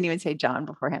 Maybe I didn't even say John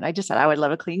beforehand. I just said I would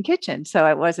love a clean kitchen. So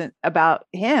it wasn't about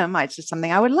him. It's just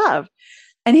something I would love.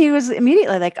 And he was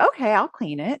immediately like, okay, I'll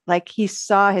clean it. Like he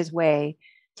saw his way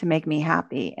to make me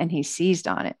happy, and he seized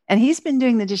on it. And he's been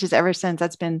doing the dishes ever since.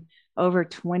 That's been over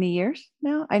 20 years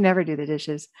now. I never do the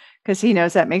dishes because he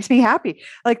knows that makes me happy.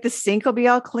 Like the sink will be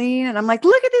all clean. And I'm like,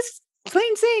 look at this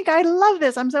clean sink. I love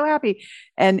this. I'm so happy.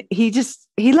 And he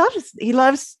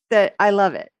loves that I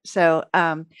love it. So,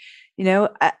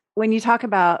 when you talk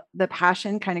about the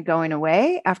passion kind of going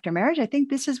away after marriage, I think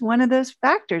this is one of those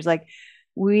factors. Like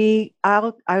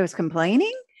I was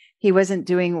complaining. He wasn't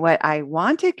doing what I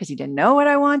wanted because he didn't know what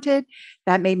I wanted.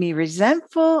 That made me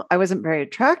resentful. I wasn't very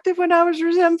attractive when I was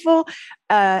resentful.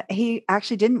 He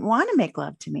actually didn't want to make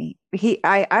love to me.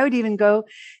 I would even go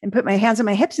and put my hands on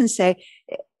my hips and say,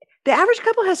 the average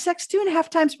couple has sex 2.5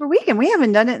 times per week, and we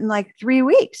haven't done it in like 3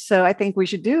 weeks. So I think we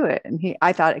should do it. And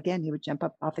I thought, again, he would jump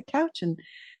up off the couch and,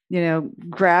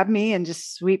 grab me and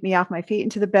just sweep me off my feet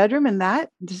into the bedroom. And that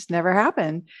just never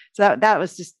happened. So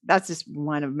that's just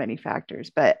one of many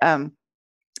factors. But, and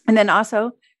then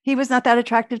also he was not that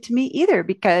attractive to me either,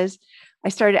 because I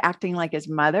started acting like his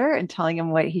mother and telling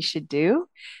him what he should do.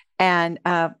 And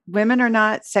women are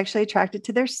not sexually attracted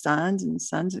to their sons,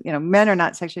 and men are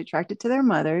not sexually attracted to their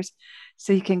mothers.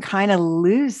 So you can kind of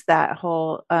lose that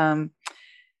whole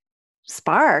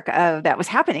spark that was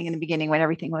happening in the beginning when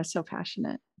everything was so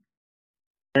passionate.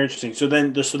 Very interesting. So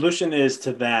then the solution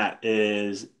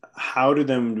is how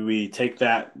do we take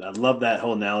that? I love that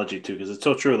whole analogy too, because it's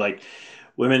so true. Like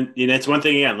women, it's one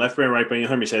thing, again, left brain, right brain. You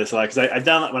heard me say this a lot because I've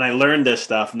done it when I learned this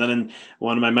stuff. And then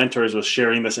one of my mentors was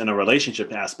sharing this in a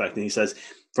relationship aspect. And he says,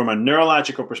 from a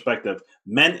neurological perspective,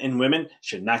 men and women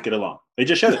should not get along. They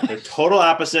just shouldn't. They're total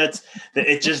opposites.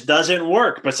 It just doesn't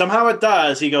work. But somehow it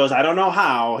does. He goes, I don't know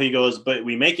how. He goes, but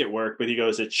we make it work. But he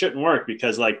goes, it shouldn't work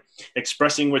because like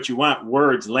expressing what you want,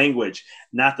 words, language,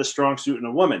 not the strong suit in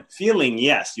a woman. Feeling,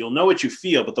 yes, you'll know what you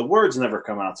feel, but the words never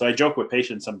come out. So I joke with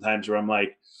patients sometimes where I'm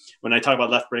like, when I talk about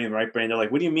left brain and right brain, they're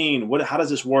like, what do you mean? How does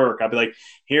this work? I'll be like,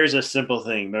 here's a simple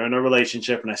thing. They're in a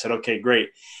relationship. And I said, okay, great.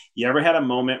 You ever had a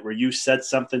moment where you said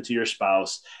something to your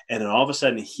spouse and then all of a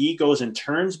sudden he goes and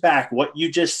turns back what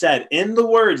you just said in the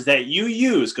words that you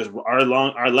use? Because our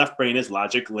left brain is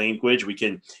logic, language. We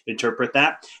can interpret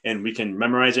that and we can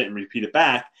memorize it and repeat it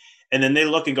back. And then they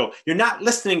look and go, you're not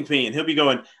listening to me. And he'll be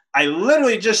going, I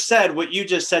literally just said what you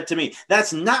just said to me.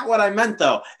 That's not what I meant,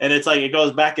 though. And it's like it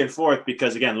goes back and forth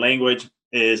because, again, language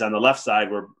is on the left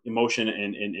side where emotion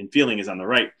and feeling is on the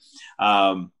right.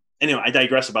 Anyway, I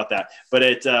digress about that. But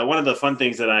it's one of the fun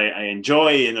things that I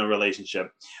enjoy in a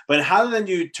relationship. But how then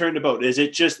do you turn the boat? Is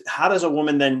it just how does a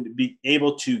woman then be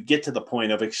able to get to the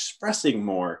point of expressing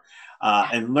more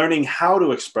and learning how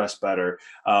to express better,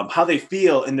 how they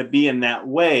feel and to be in that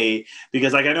way?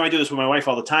 Because like I know I do this with my wife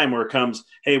all the time where it comes,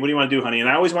 hey, what do you want to do, honey? And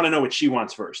I always want to know what she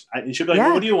wants first. And she'll be like,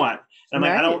 well, what do you want? And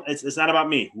I'm like, it's not about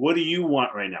me. What do you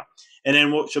want right now? And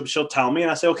then she'll tell me and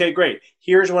I say, okay, great.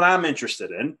 Here's what I'm interested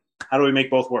in. How do we make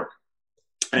both work?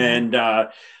 And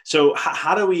so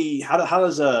how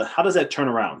does that turn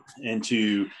around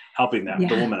into helping the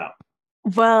woman out?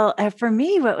 Well, for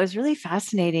me, what was really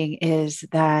fascinating is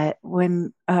that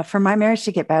when for my marriage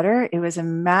to get better, it was a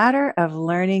matter of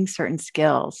learning certain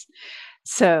skills.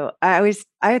 So I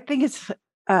think it's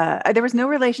there was no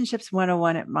relationships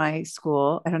 101 at my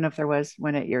school. I don't know if there was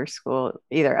one at your school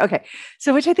either. Okay,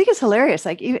 so which I think is hilarious.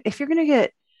 Like if you're going to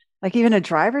get like even a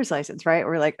driver's license, right?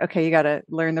 We're like, okay, you got to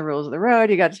learn the rules of the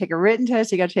road. You got to take a written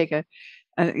test. You got to take a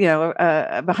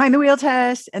behind the wheel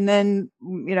test. And then,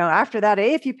 after that,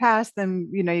 if you pass, then,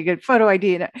 you get photo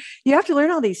ID. And you have to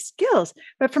learn all these skills.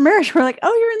 But for marriage, we're like,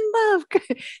 oh, you're in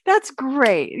love. That's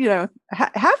great.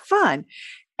 Have fun.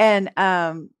 And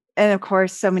of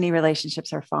course, so many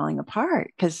relationships are falling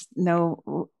apart because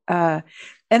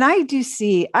and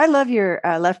I love your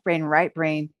left brain, right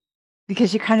brain,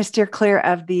 because you kind of steer clear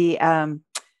of the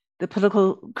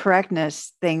political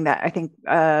correctness thing that I think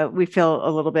we feel a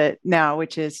little bit now,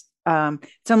 which is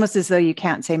it's almost as though you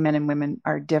can't say men and women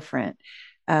are different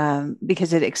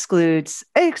because it excludes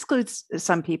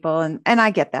some people. And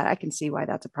I get that. I can see why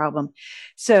that's a problem.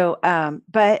 So,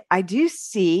 but I do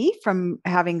see from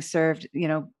having served,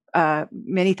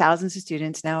 many thousands of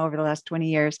students now over the last 20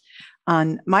 years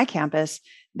on my campus,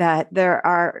 that there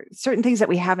are certain things that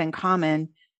we have in common,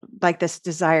 like this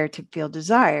desire to feel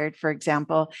desired, for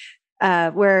example,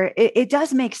 where it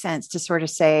does make sense to sort of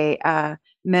say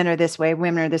men are this way,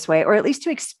 women are this way, or at least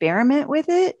to experiment with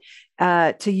it,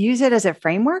 to use it as a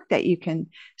framework that you can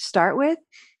start with.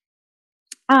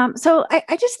 So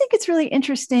I just think it's really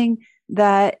interesting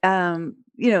that,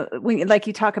 when like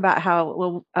you talk about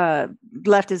how,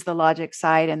 left is the logic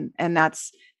side, and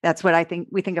that's what I think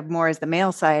we think of more as the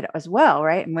male side as well,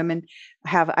 right? And women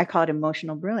have, I call it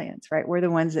emotional brilliance, right? We're the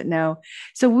ones that know.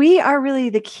 So we are really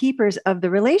the keepers of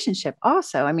the relationship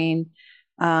also. I mean,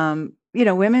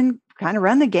 women kind of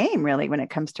run the game really when it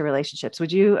comes to relationships.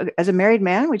 Would you, as a married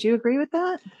man, would you agree with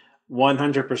that?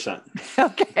 100%.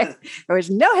 Okay. There was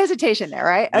no hesitation there,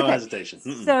 right? No okay. hesitation.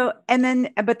 Mm-mm. So,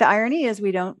 but the irony is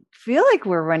we don't feel like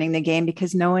we're running the game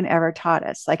because no one ever taught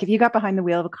us. Like if you got behind the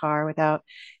wheel of a car without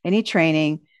any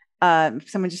training, if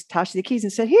someone just tossed you the keys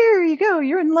and said, here you go,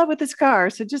 you're in love with this car,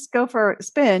 so just go for a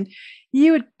spin,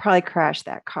 you would probably crash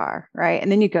that car, right?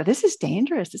 And then you go, this is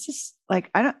dangerous. This is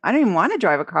like, I don't even want to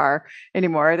drive a car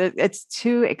anymore. It's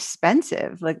too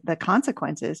expensive, like the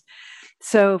consequences.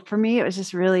 So for me, it was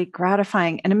just really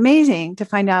gratifying and amazing to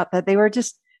find out that there were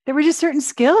just certain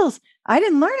skills. I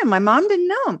didn't learn them. My mom didn't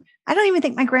know them. I don't even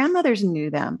think my grandmothers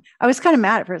knew them. I was kind of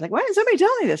mad at first, like, why didn't somebody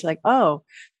tell me this? Like, oh,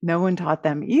 no one taught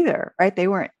them either, right? They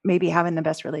weren't maybe having the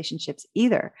best relationships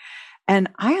either. And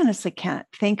I honestly can't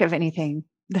think of anything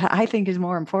that I think is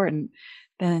more important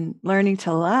than learning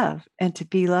to love and to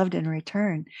be loved in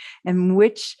return, and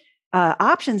which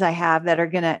options I have that are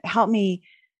going to help me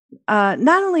not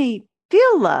only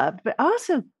feel loved, but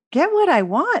also get what I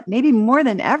want, maybe more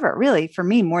than ever, really, for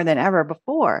me, more than ever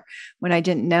before, when I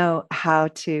didn't know how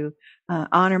to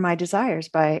honor my desires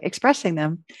by expressing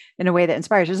them in a way that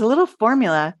inspires. There's a little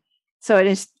formula. So it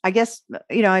is, I guess,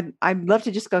 I'd love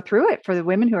to just go through it for the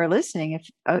women who are listening,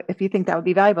 if you think that would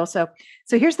be valuable. So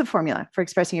here's the formula for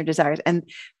expressing your desires. And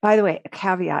by the way, a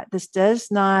caveat, this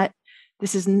is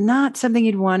not something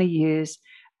you'd want to use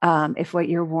if what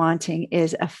you're wanting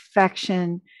is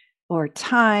affection or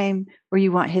time, or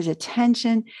you want his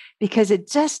attention, because it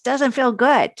just doesn't feel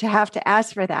good to have to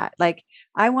ask for that. Like,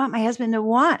 I want my husband to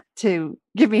want to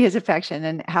give me his affection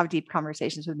and have deep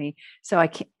conversations with me. So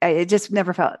it just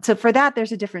never felt. So for that,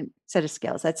 there's a different set of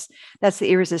skills. That's the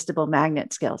irresistible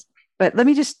magnet skills. But let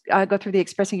me just go through the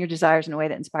expressing your desires in a way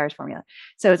that inspires formula.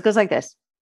 So it goes like this.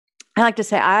 I like to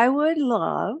say, I would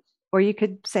love, or you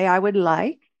could say, I would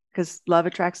like, because love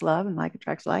attracts love and like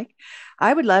attracts like.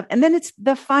 I would love, and then it's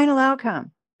the final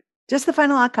outcome, just the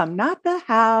final outcome, not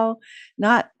how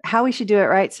we should do it,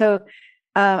 right? So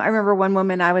I remember one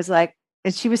woman, I was like,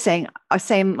 and she was saying,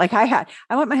 like I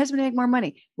want my husband to make more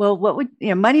money. Well, what would,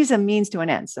 money's a means to an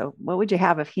end. So what would you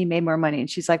have if he made more money? And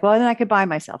she's like, well, then I could buy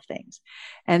myself things,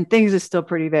 and things is still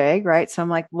pretty vague, right? So I'm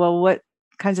like, well, what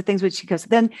kinds of things would she go? So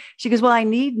then she goes, well, I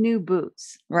need new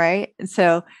boots, right? And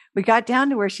so we got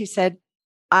down to where she said,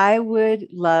 I would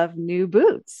love new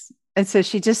boots. And so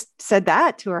she just said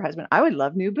that to her husband, I would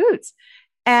love new boots.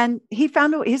 And he's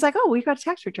like, oh, we got a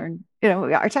tax return.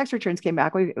 Our tax returns came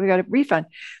back. We got a refund.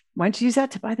 Why don't you use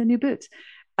that to buy the new boots?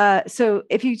 So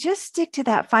if you just stick to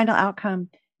that final outcome,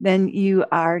 then you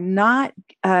are not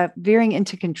veering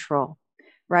into control,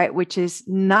 right? Which is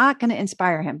not going to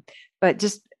inspire him. But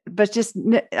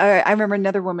I remember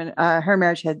another woman, her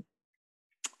marriage had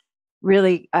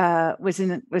really was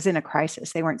in a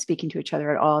crisis. They weren't speaking to each other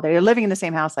at all. They were living in the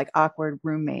same house, like awkward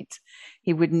roommates.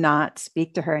 He would not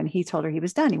speak to her, and he told her he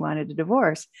was done. He wanted a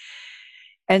divorce.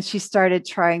 And she started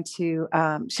trying to,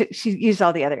 she used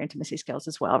all the other intimacy skills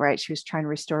as well, right? She was trying to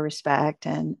restore respect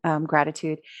and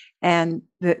gratitude and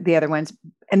the other ones.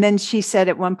 And then she said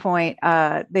at one point,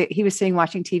 he was sitting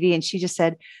watching TV, and she just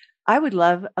said, I would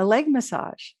love a leg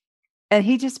massage. And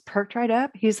he just perked right up.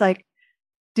 He's like,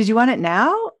 did you want it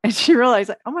now? And she realized,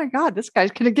 like, oh my God, this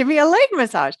guy's going to give me a leg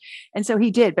massage. And so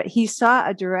he did, but he saw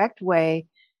a direct way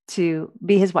to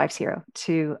be his wife's hero,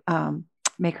 to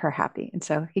make her happy. And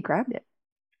so he grabbed it.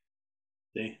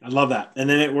 See, I love that. And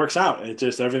then it works out. It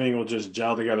just, everything will just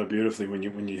gel together beautifully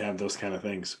when you have those kind of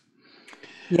things.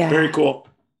 Yeah. Very cool.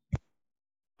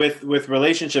 With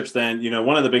relationships, then,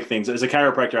 one of the big things as a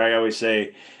chiropractor, I always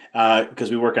say, because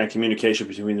we work on communication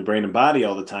between the brain and body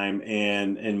all the time.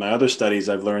 And in my other studies,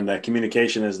 I've learned that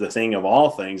communication is the thing of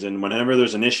all things. And whenever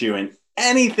there's an issue in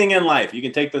anything in life, you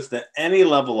can take this to any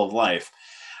level of life.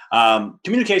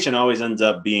 Communication always ends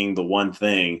up being the one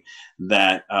thing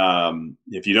that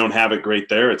if you don't have it great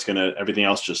there, everything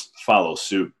else just follows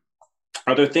suit.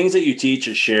 Are there things that you teach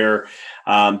or share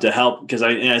to help? Because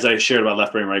as I shared about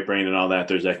left brain, right brain and all that,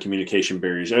 there's that communication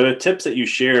barriers. Are there tips that you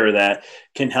share that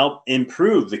can help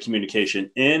improve the communication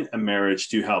in a marriage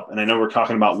to help? And I know we're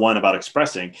talking about one about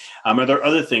expressing. Are there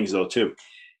other things though too?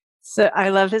 So I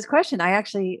love this question.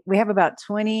 We have about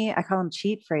 20, I call them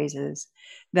cheat phrases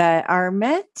that are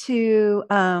meant to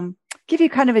give you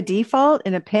kind of a default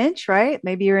in a pinch, right?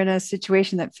 Maybe you're in a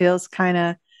situation that feels kind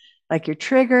of like you're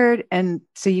triggered. And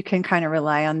so you can kind of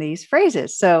rely on these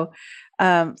phrases. So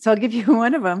I'll give you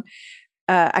one of them.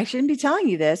 I shouldn't be telling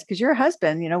you this because you're a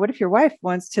husband. What if your wife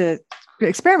wants to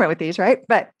experiment with these, right?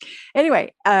 But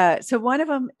anyway, so one of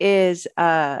them is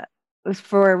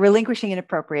for relinquishing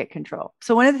inappropriate control.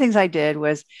 So one of the things I did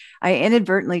was I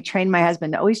inadvertently trained my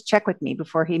husband to always check with me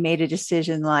before he made a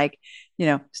decision, like,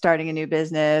 starting a new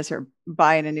business or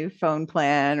buying a new phone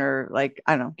plan or, like,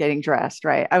 I don't know, getting dressed,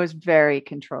 right? I was very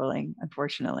controlling,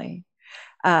 unfortunately.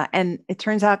 And it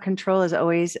turns out control is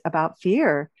always about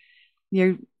fear.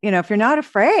 If you're not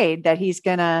afraid that he's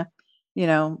gonna,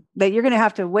 that you're going to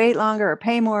have to wait longer or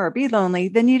pay more or be lonely,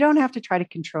 then you don't have to try to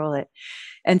control it.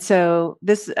 And so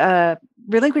this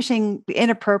relinquishing the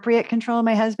inappropriate control of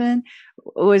my husband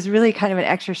was really kind of an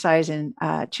exercise in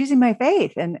choosing my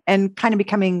faith and kind of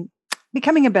becoming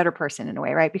a better person in a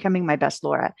way, right? Becoming my best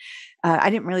Laura. I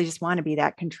didn't really just want to be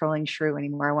that controlling shrew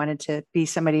anymore. I wanted to be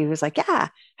somebody who was like, yeah,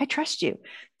 I trust you.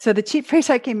 So the cheap phrase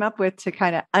I came up with to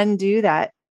kind of undo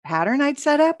that pattern I'd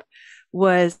set up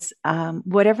was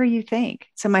whatever you think.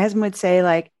 So my husband would say,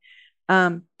 like,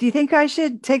 do you think I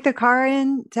should take the car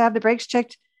in to have the brakes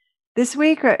checked this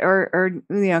week or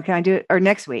can I do it or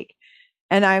next week?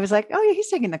 And I was like, oh yeah, he's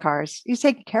taking the cars. He's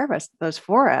taking care of those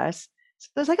for us. So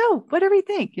I was like, oh, whatever you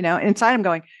think, inside I'm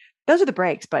going, those are the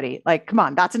brakes, buddy. Like, come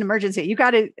on, that's an emergency. You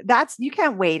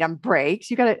can't wait on brakes.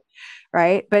 You got to,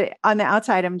 right. But on the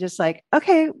outside, I'm just like,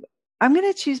 okay, I'm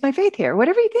going to choose my faith here.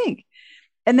 Whatever you think.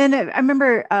 And then I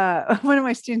remember one of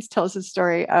my students tells a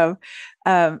story of,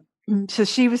 so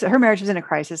her marriage was in a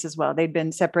crisis as well. They'd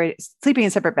been sleeping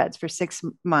in separate beds for 6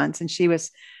 months, and she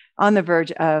was on the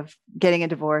verge of getting a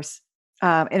divorce.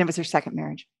 And it was her second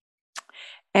marriage.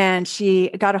 And she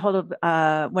got a hold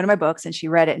of one of my books and she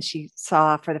read it and she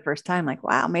saw for the first time, like,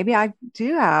 wow, maybe I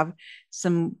do have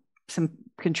some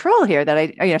control here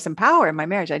that some power in my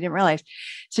marriage. I didn't realize.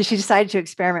 So she decided to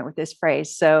experiment with this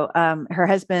phrase. So her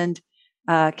husband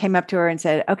came up to her and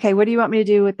said, okay, what do you want me to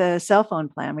do with the cell phone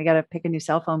plan? We got to pick a new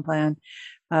cell phone plan.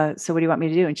 So what do you want me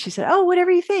to do? And she said, oh, whatever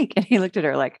you think. And he looked at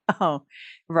her like, oh,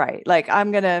 right. Like,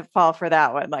 I'm going to fall for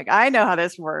that one. Like, I know how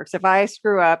this works. If I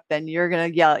screw up, then you're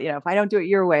going to yell, if I don't do it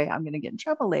your way, I'm going to get in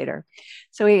trouble later.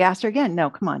 So he asked her again, no,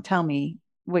 come on, tell me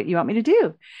what you want me to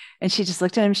do. And she just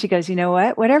looked at him. She goes, you know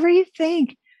what, whatever you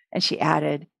think. And she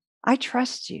added, I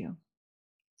trust you.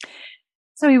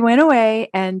 So he went away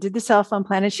and did the cell phone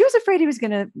plan, and she was afraid he was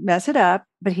going to mess it up,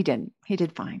 but he didn't. He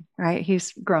did fine, right?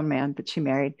 He's a grown man that she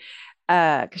married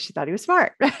because she thought he was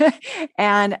smart.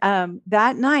 And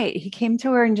that night he came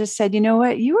to her and just said, you know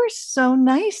what? You were so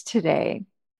nice today,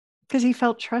 because he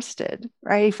felt trusted,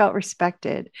 right? He felt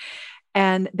respected.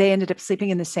 And they ended up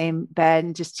sleeping in the same bed,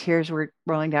 and just tears were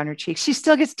rolling down her cheeks. She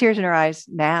still gets tears in her eyes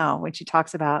now when she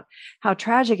talks about how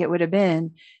tragic it would have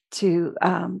been to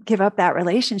give up that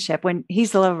relationship when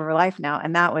he's the love of her life now.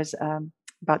 And that was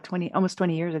about almost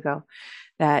 20 years ago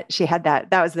that she had that.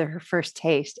 That was her first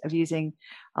taste of using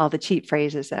all the cheap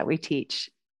phrases that we teach.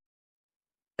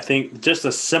 I think just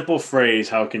a simple phrase,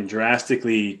 how it can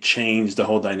drastically change the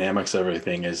whole dynamics of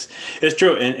everything is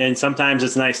true. And sometimes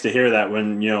it's nice to hear that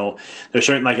when, there's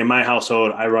certain, like in my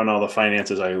household, I run all the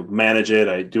finances, I manage it,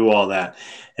 I do all that.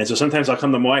 And so sometimes I'll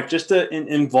come to my wife just to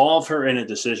involve her in a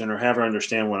decision or have her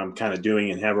understand what I'm kind of doing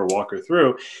and have her walk her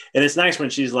through. And it's nice when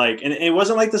she's like, and it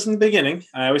wasn't like this in the beginning.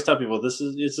 I always tell people it's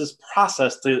this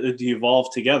process to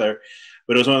evolve together.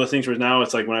 But it was one of those things where now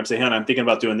it's like when I'm saying, hey, I'm thinking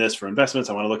about doing this for investments,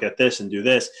 I want to look at this and do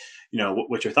this.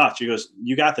 what's your thoughts? She goes,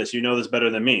 you got this. You know this better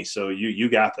than me. So you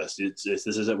got this. This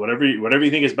is it. Whatever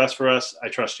you think is best for us, I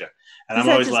trust you. And Does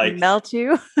I'm always just like, melt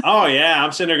you. oh yeah.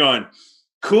 I'm sitting there going,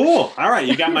 cool. All right.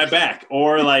 You got my back.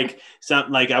 Or like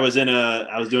I was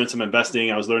doing some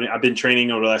investing. I was learning, I've been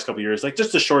training over the last couple of years, like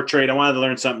just a short trade. I wanted to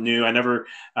learn something new. I never,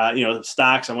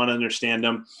 stocks, I want to understand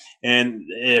them. And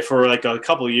for like a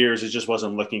couple of years, it just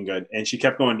wasn't looking good. And she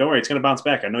kept going, don't worry, it's going to bounce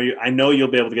back. I know you'll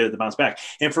be able to get it to bounce back.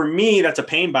 And for me, that's a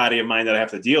pain body of mine that I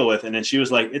have to deal with. And then she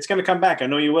was like, it's going to come back. I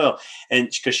know you will. And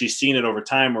because she's seen it over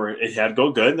time where it had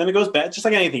go good, and then it goes bad, just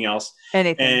like anything else.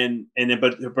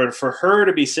 But for her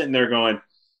to be sitting there going,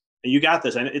 you got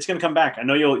this, and it's going to come back. I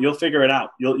know you'll figure it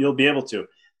out. You'll be able to.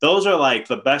 Those are like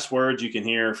the best words you can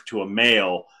hear to a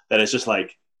male. That is just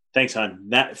like, thanks, hon.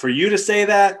 That for you to say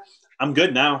that, I'm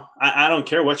good now. I don't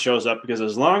care what shows up, because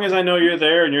as long as I know you're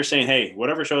there and you're saying, hey,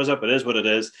 whatever shows up, it is what it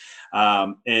is.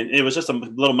 And it was just a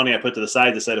little money I put to the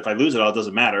side that said, if I lose it all, it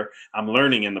doesn't matter. I'm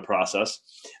learning in the process.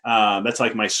 That's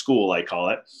like my school, I call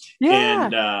it. Yeah.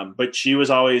 And, but she was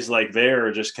always like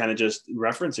there, just kind of just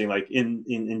referencing, like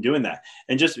in doing that.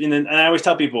 And I always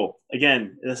tell people,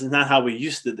 again, this is not how we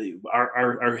used to,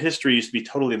 our history used to be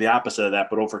totally the opposite of that.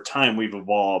 But over time we've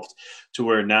evolved to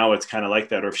where now it's kind of like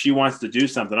that. Or if she wants to do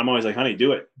something, I'm always like, honey,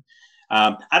 do it.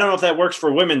 I don't know if that works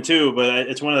for women too, but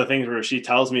it's one of the things where if she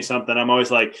tells me something, I'm always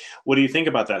like, what do you think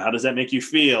about that? How does that make you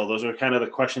feel? Those are kind of the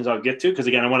questions I'll get to. Because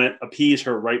again, I want to appease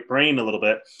her right brain a little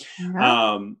bit.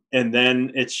 Mm-hmm. And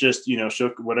then it's just,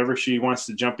 whatever she wants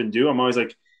to jump and do, I'm always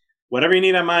like, whatever you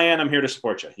need on my end, I'm here to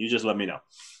support you. You just let me know.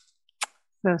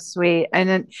 So sweet. And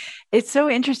then it's so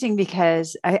interesting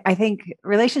because I think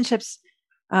relationships,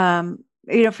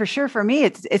 for sure for me,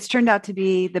 it's turned out to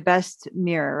be the best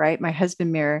mirror, right? My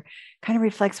husband mirror kind of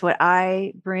reflects what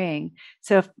I bring.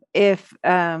 So if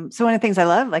one of the things I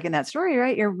love, like in that story,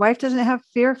 right? Your wife doesn't have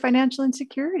fear of financial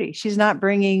insecurity. She's not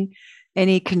bringing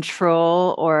any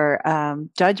control or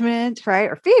judgment,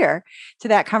 right? Or fear to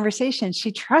that conversation.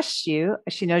 She trusts you.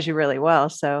 She knows you really well.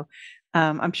 So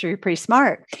I'm sure you're pretty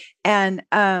smart. And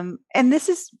this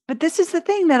is the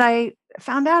thing that I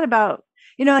found out about,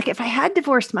 like if I had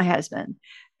divorced my husband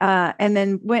and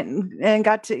then went and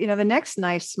got to, the next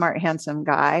nice, smart, handsome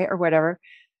guy or whatever,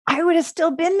 I would have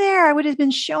still been there. I would have been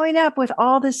showing up with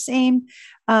all the same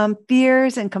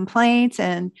fears and complaints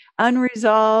and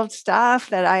unresolved stuff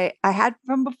that I had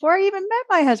from before I even met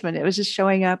my husband. It was just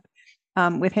showing up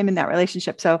with him in that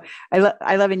relationship. So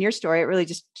I love in your story, it really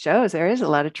just shows there is a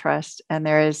lot of trust, and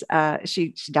there is,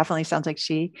 she definitely sounds like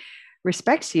she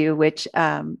respects you, which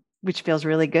feels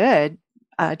really good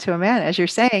to a man, as you're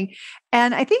saying.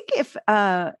 And I think if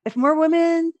more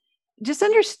women just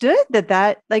understood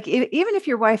that like, even if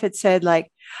your wife had said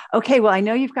like, okay, well, I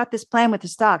know you've got this plan with the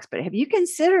stocks, but have you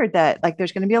considered that like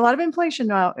there's going to be a lot of inflation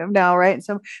now, right? And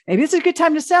so maybe it's a good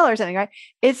time to sell or something, right?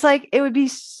 It's like, it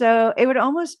would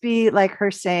almost be like her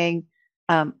saying,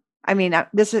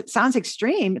 it sounds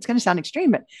extreme. It's going to sound extreme,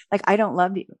 but like, I don't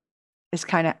love you is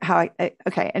kind of how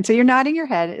okay. And so you're nodding your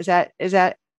head. Is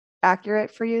that accurate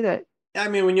for you? That I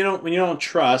mean, when you don't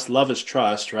trust, love is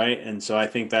trust, right? And so I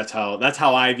think that's how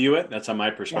I view it. That's how my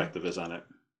perspective is on it.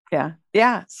 Yeah.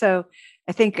 Yeah. So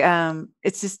I think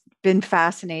it's just been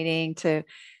fascinating to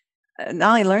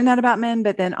not only learn that about men,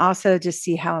 but then also just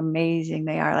see how amazing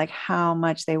they are, like how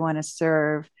much they want to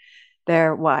serve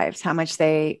their wives, how much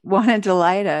they want to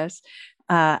delight us,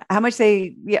 how much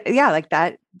like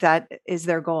that is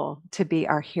their goal, to be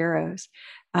our heroes.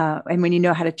 And when you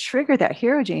know how to trigger that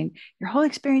hero gene, your whole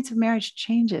experience of marriage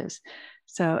changes.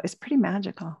 So it's pretty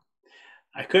magical.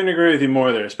 I couldn't agree with you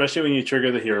more there, especially when you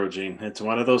trigger the hero gene. It's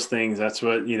one of those things. That's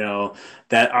what,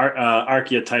 that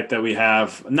archetype that we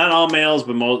have, not all males,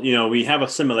 but most, we have a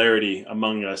similarity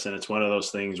among us. And it's one of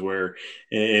those things where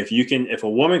if a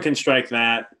woman can strike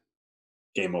that,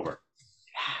 game over.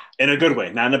 In a good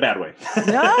way, not in a bad way.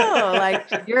 No, like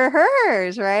you're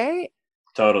hers, right?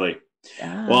 Totally.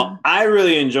 Yeah. Well, I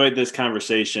really enjoyed this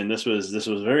conversation. This was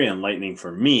very enlightening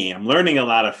for me. I'm learning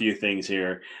a few things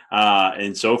here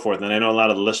and so forth. And I know a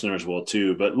lot of the listeners will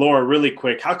too. But Laura, really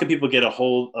quick, how can people get a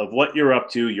hold of what you're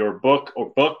up to, your book or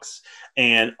books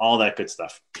and all that good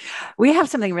stuff? We have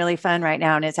something really fun right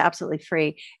now, and it's absolutely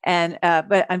free. And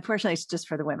but unfortunately, it's just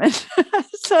for the women.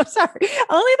 So sorry.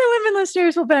 Only the women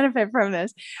listeners will benefit from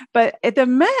this. But if the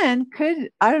men could,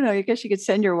 I don't know, I guess you could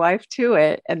send your wife to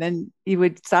it, and then you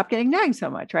would stop getting nagged so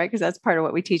much, right? Because that's part of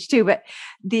what we teach too. But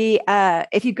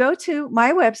if you go to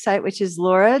my website, which is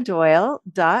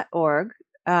lauradoyle.org,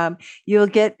 you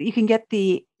can get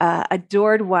the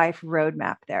Adored Wife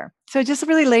Roadmap there. So it just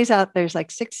really lays out, there's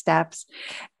like 6 steps.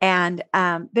 And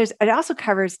it also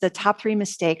covers the top 3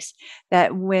 mistakes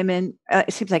that women,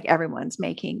 it seems like everyone's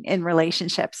making in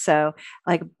relationships. So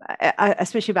like,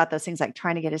 especially about those things like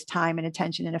trying to get his time and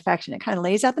attention and affection, it kind of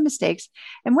lays out the mistakes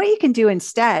and what you can do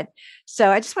instead. So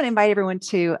I just want to invite everyone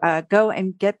to go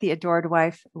and get the Adored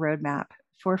Wife Roadmap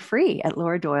for free at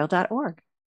lauradoyle.org.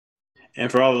 And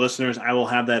for all the listeners, I will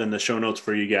have that in the show notes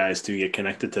for you guys to get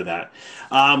connected to that.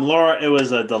 Laura, it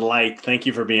was a delight. Thank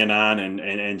you for being on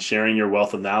and sharing your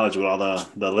wealth of knowledge with all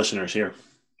the listeners here.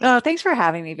 Oh, thanks for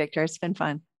having me, Victor. It's been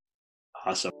fun.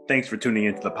 Awesome. Thanks for tuning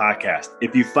into the podcast.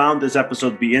 If you found this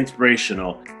episode to be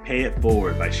inspirational, pay it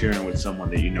forward by sharing with someone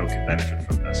that you know can benefit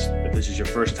from this. If this is your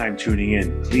first time tuning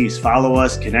in, please follow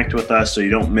us, connect with us so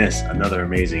you don't miss another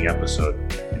amazing episode.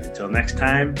 And until next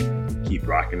time, keep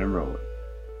rocking and rolling.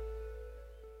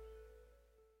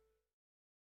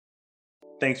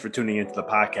 Thanks for tuning into the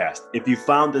podcast. If you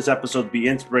found this episode to be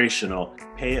inspirational,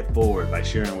 pay it forward by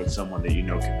sharing with someone that you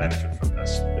know can benefit from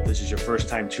this. If this is your first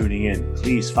time tuning in,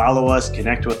 please follow us,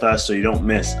 connect with us so you don't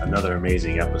miss another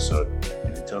amazing episode.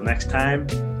 And until next time,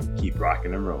 keep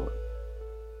rocking and rolling.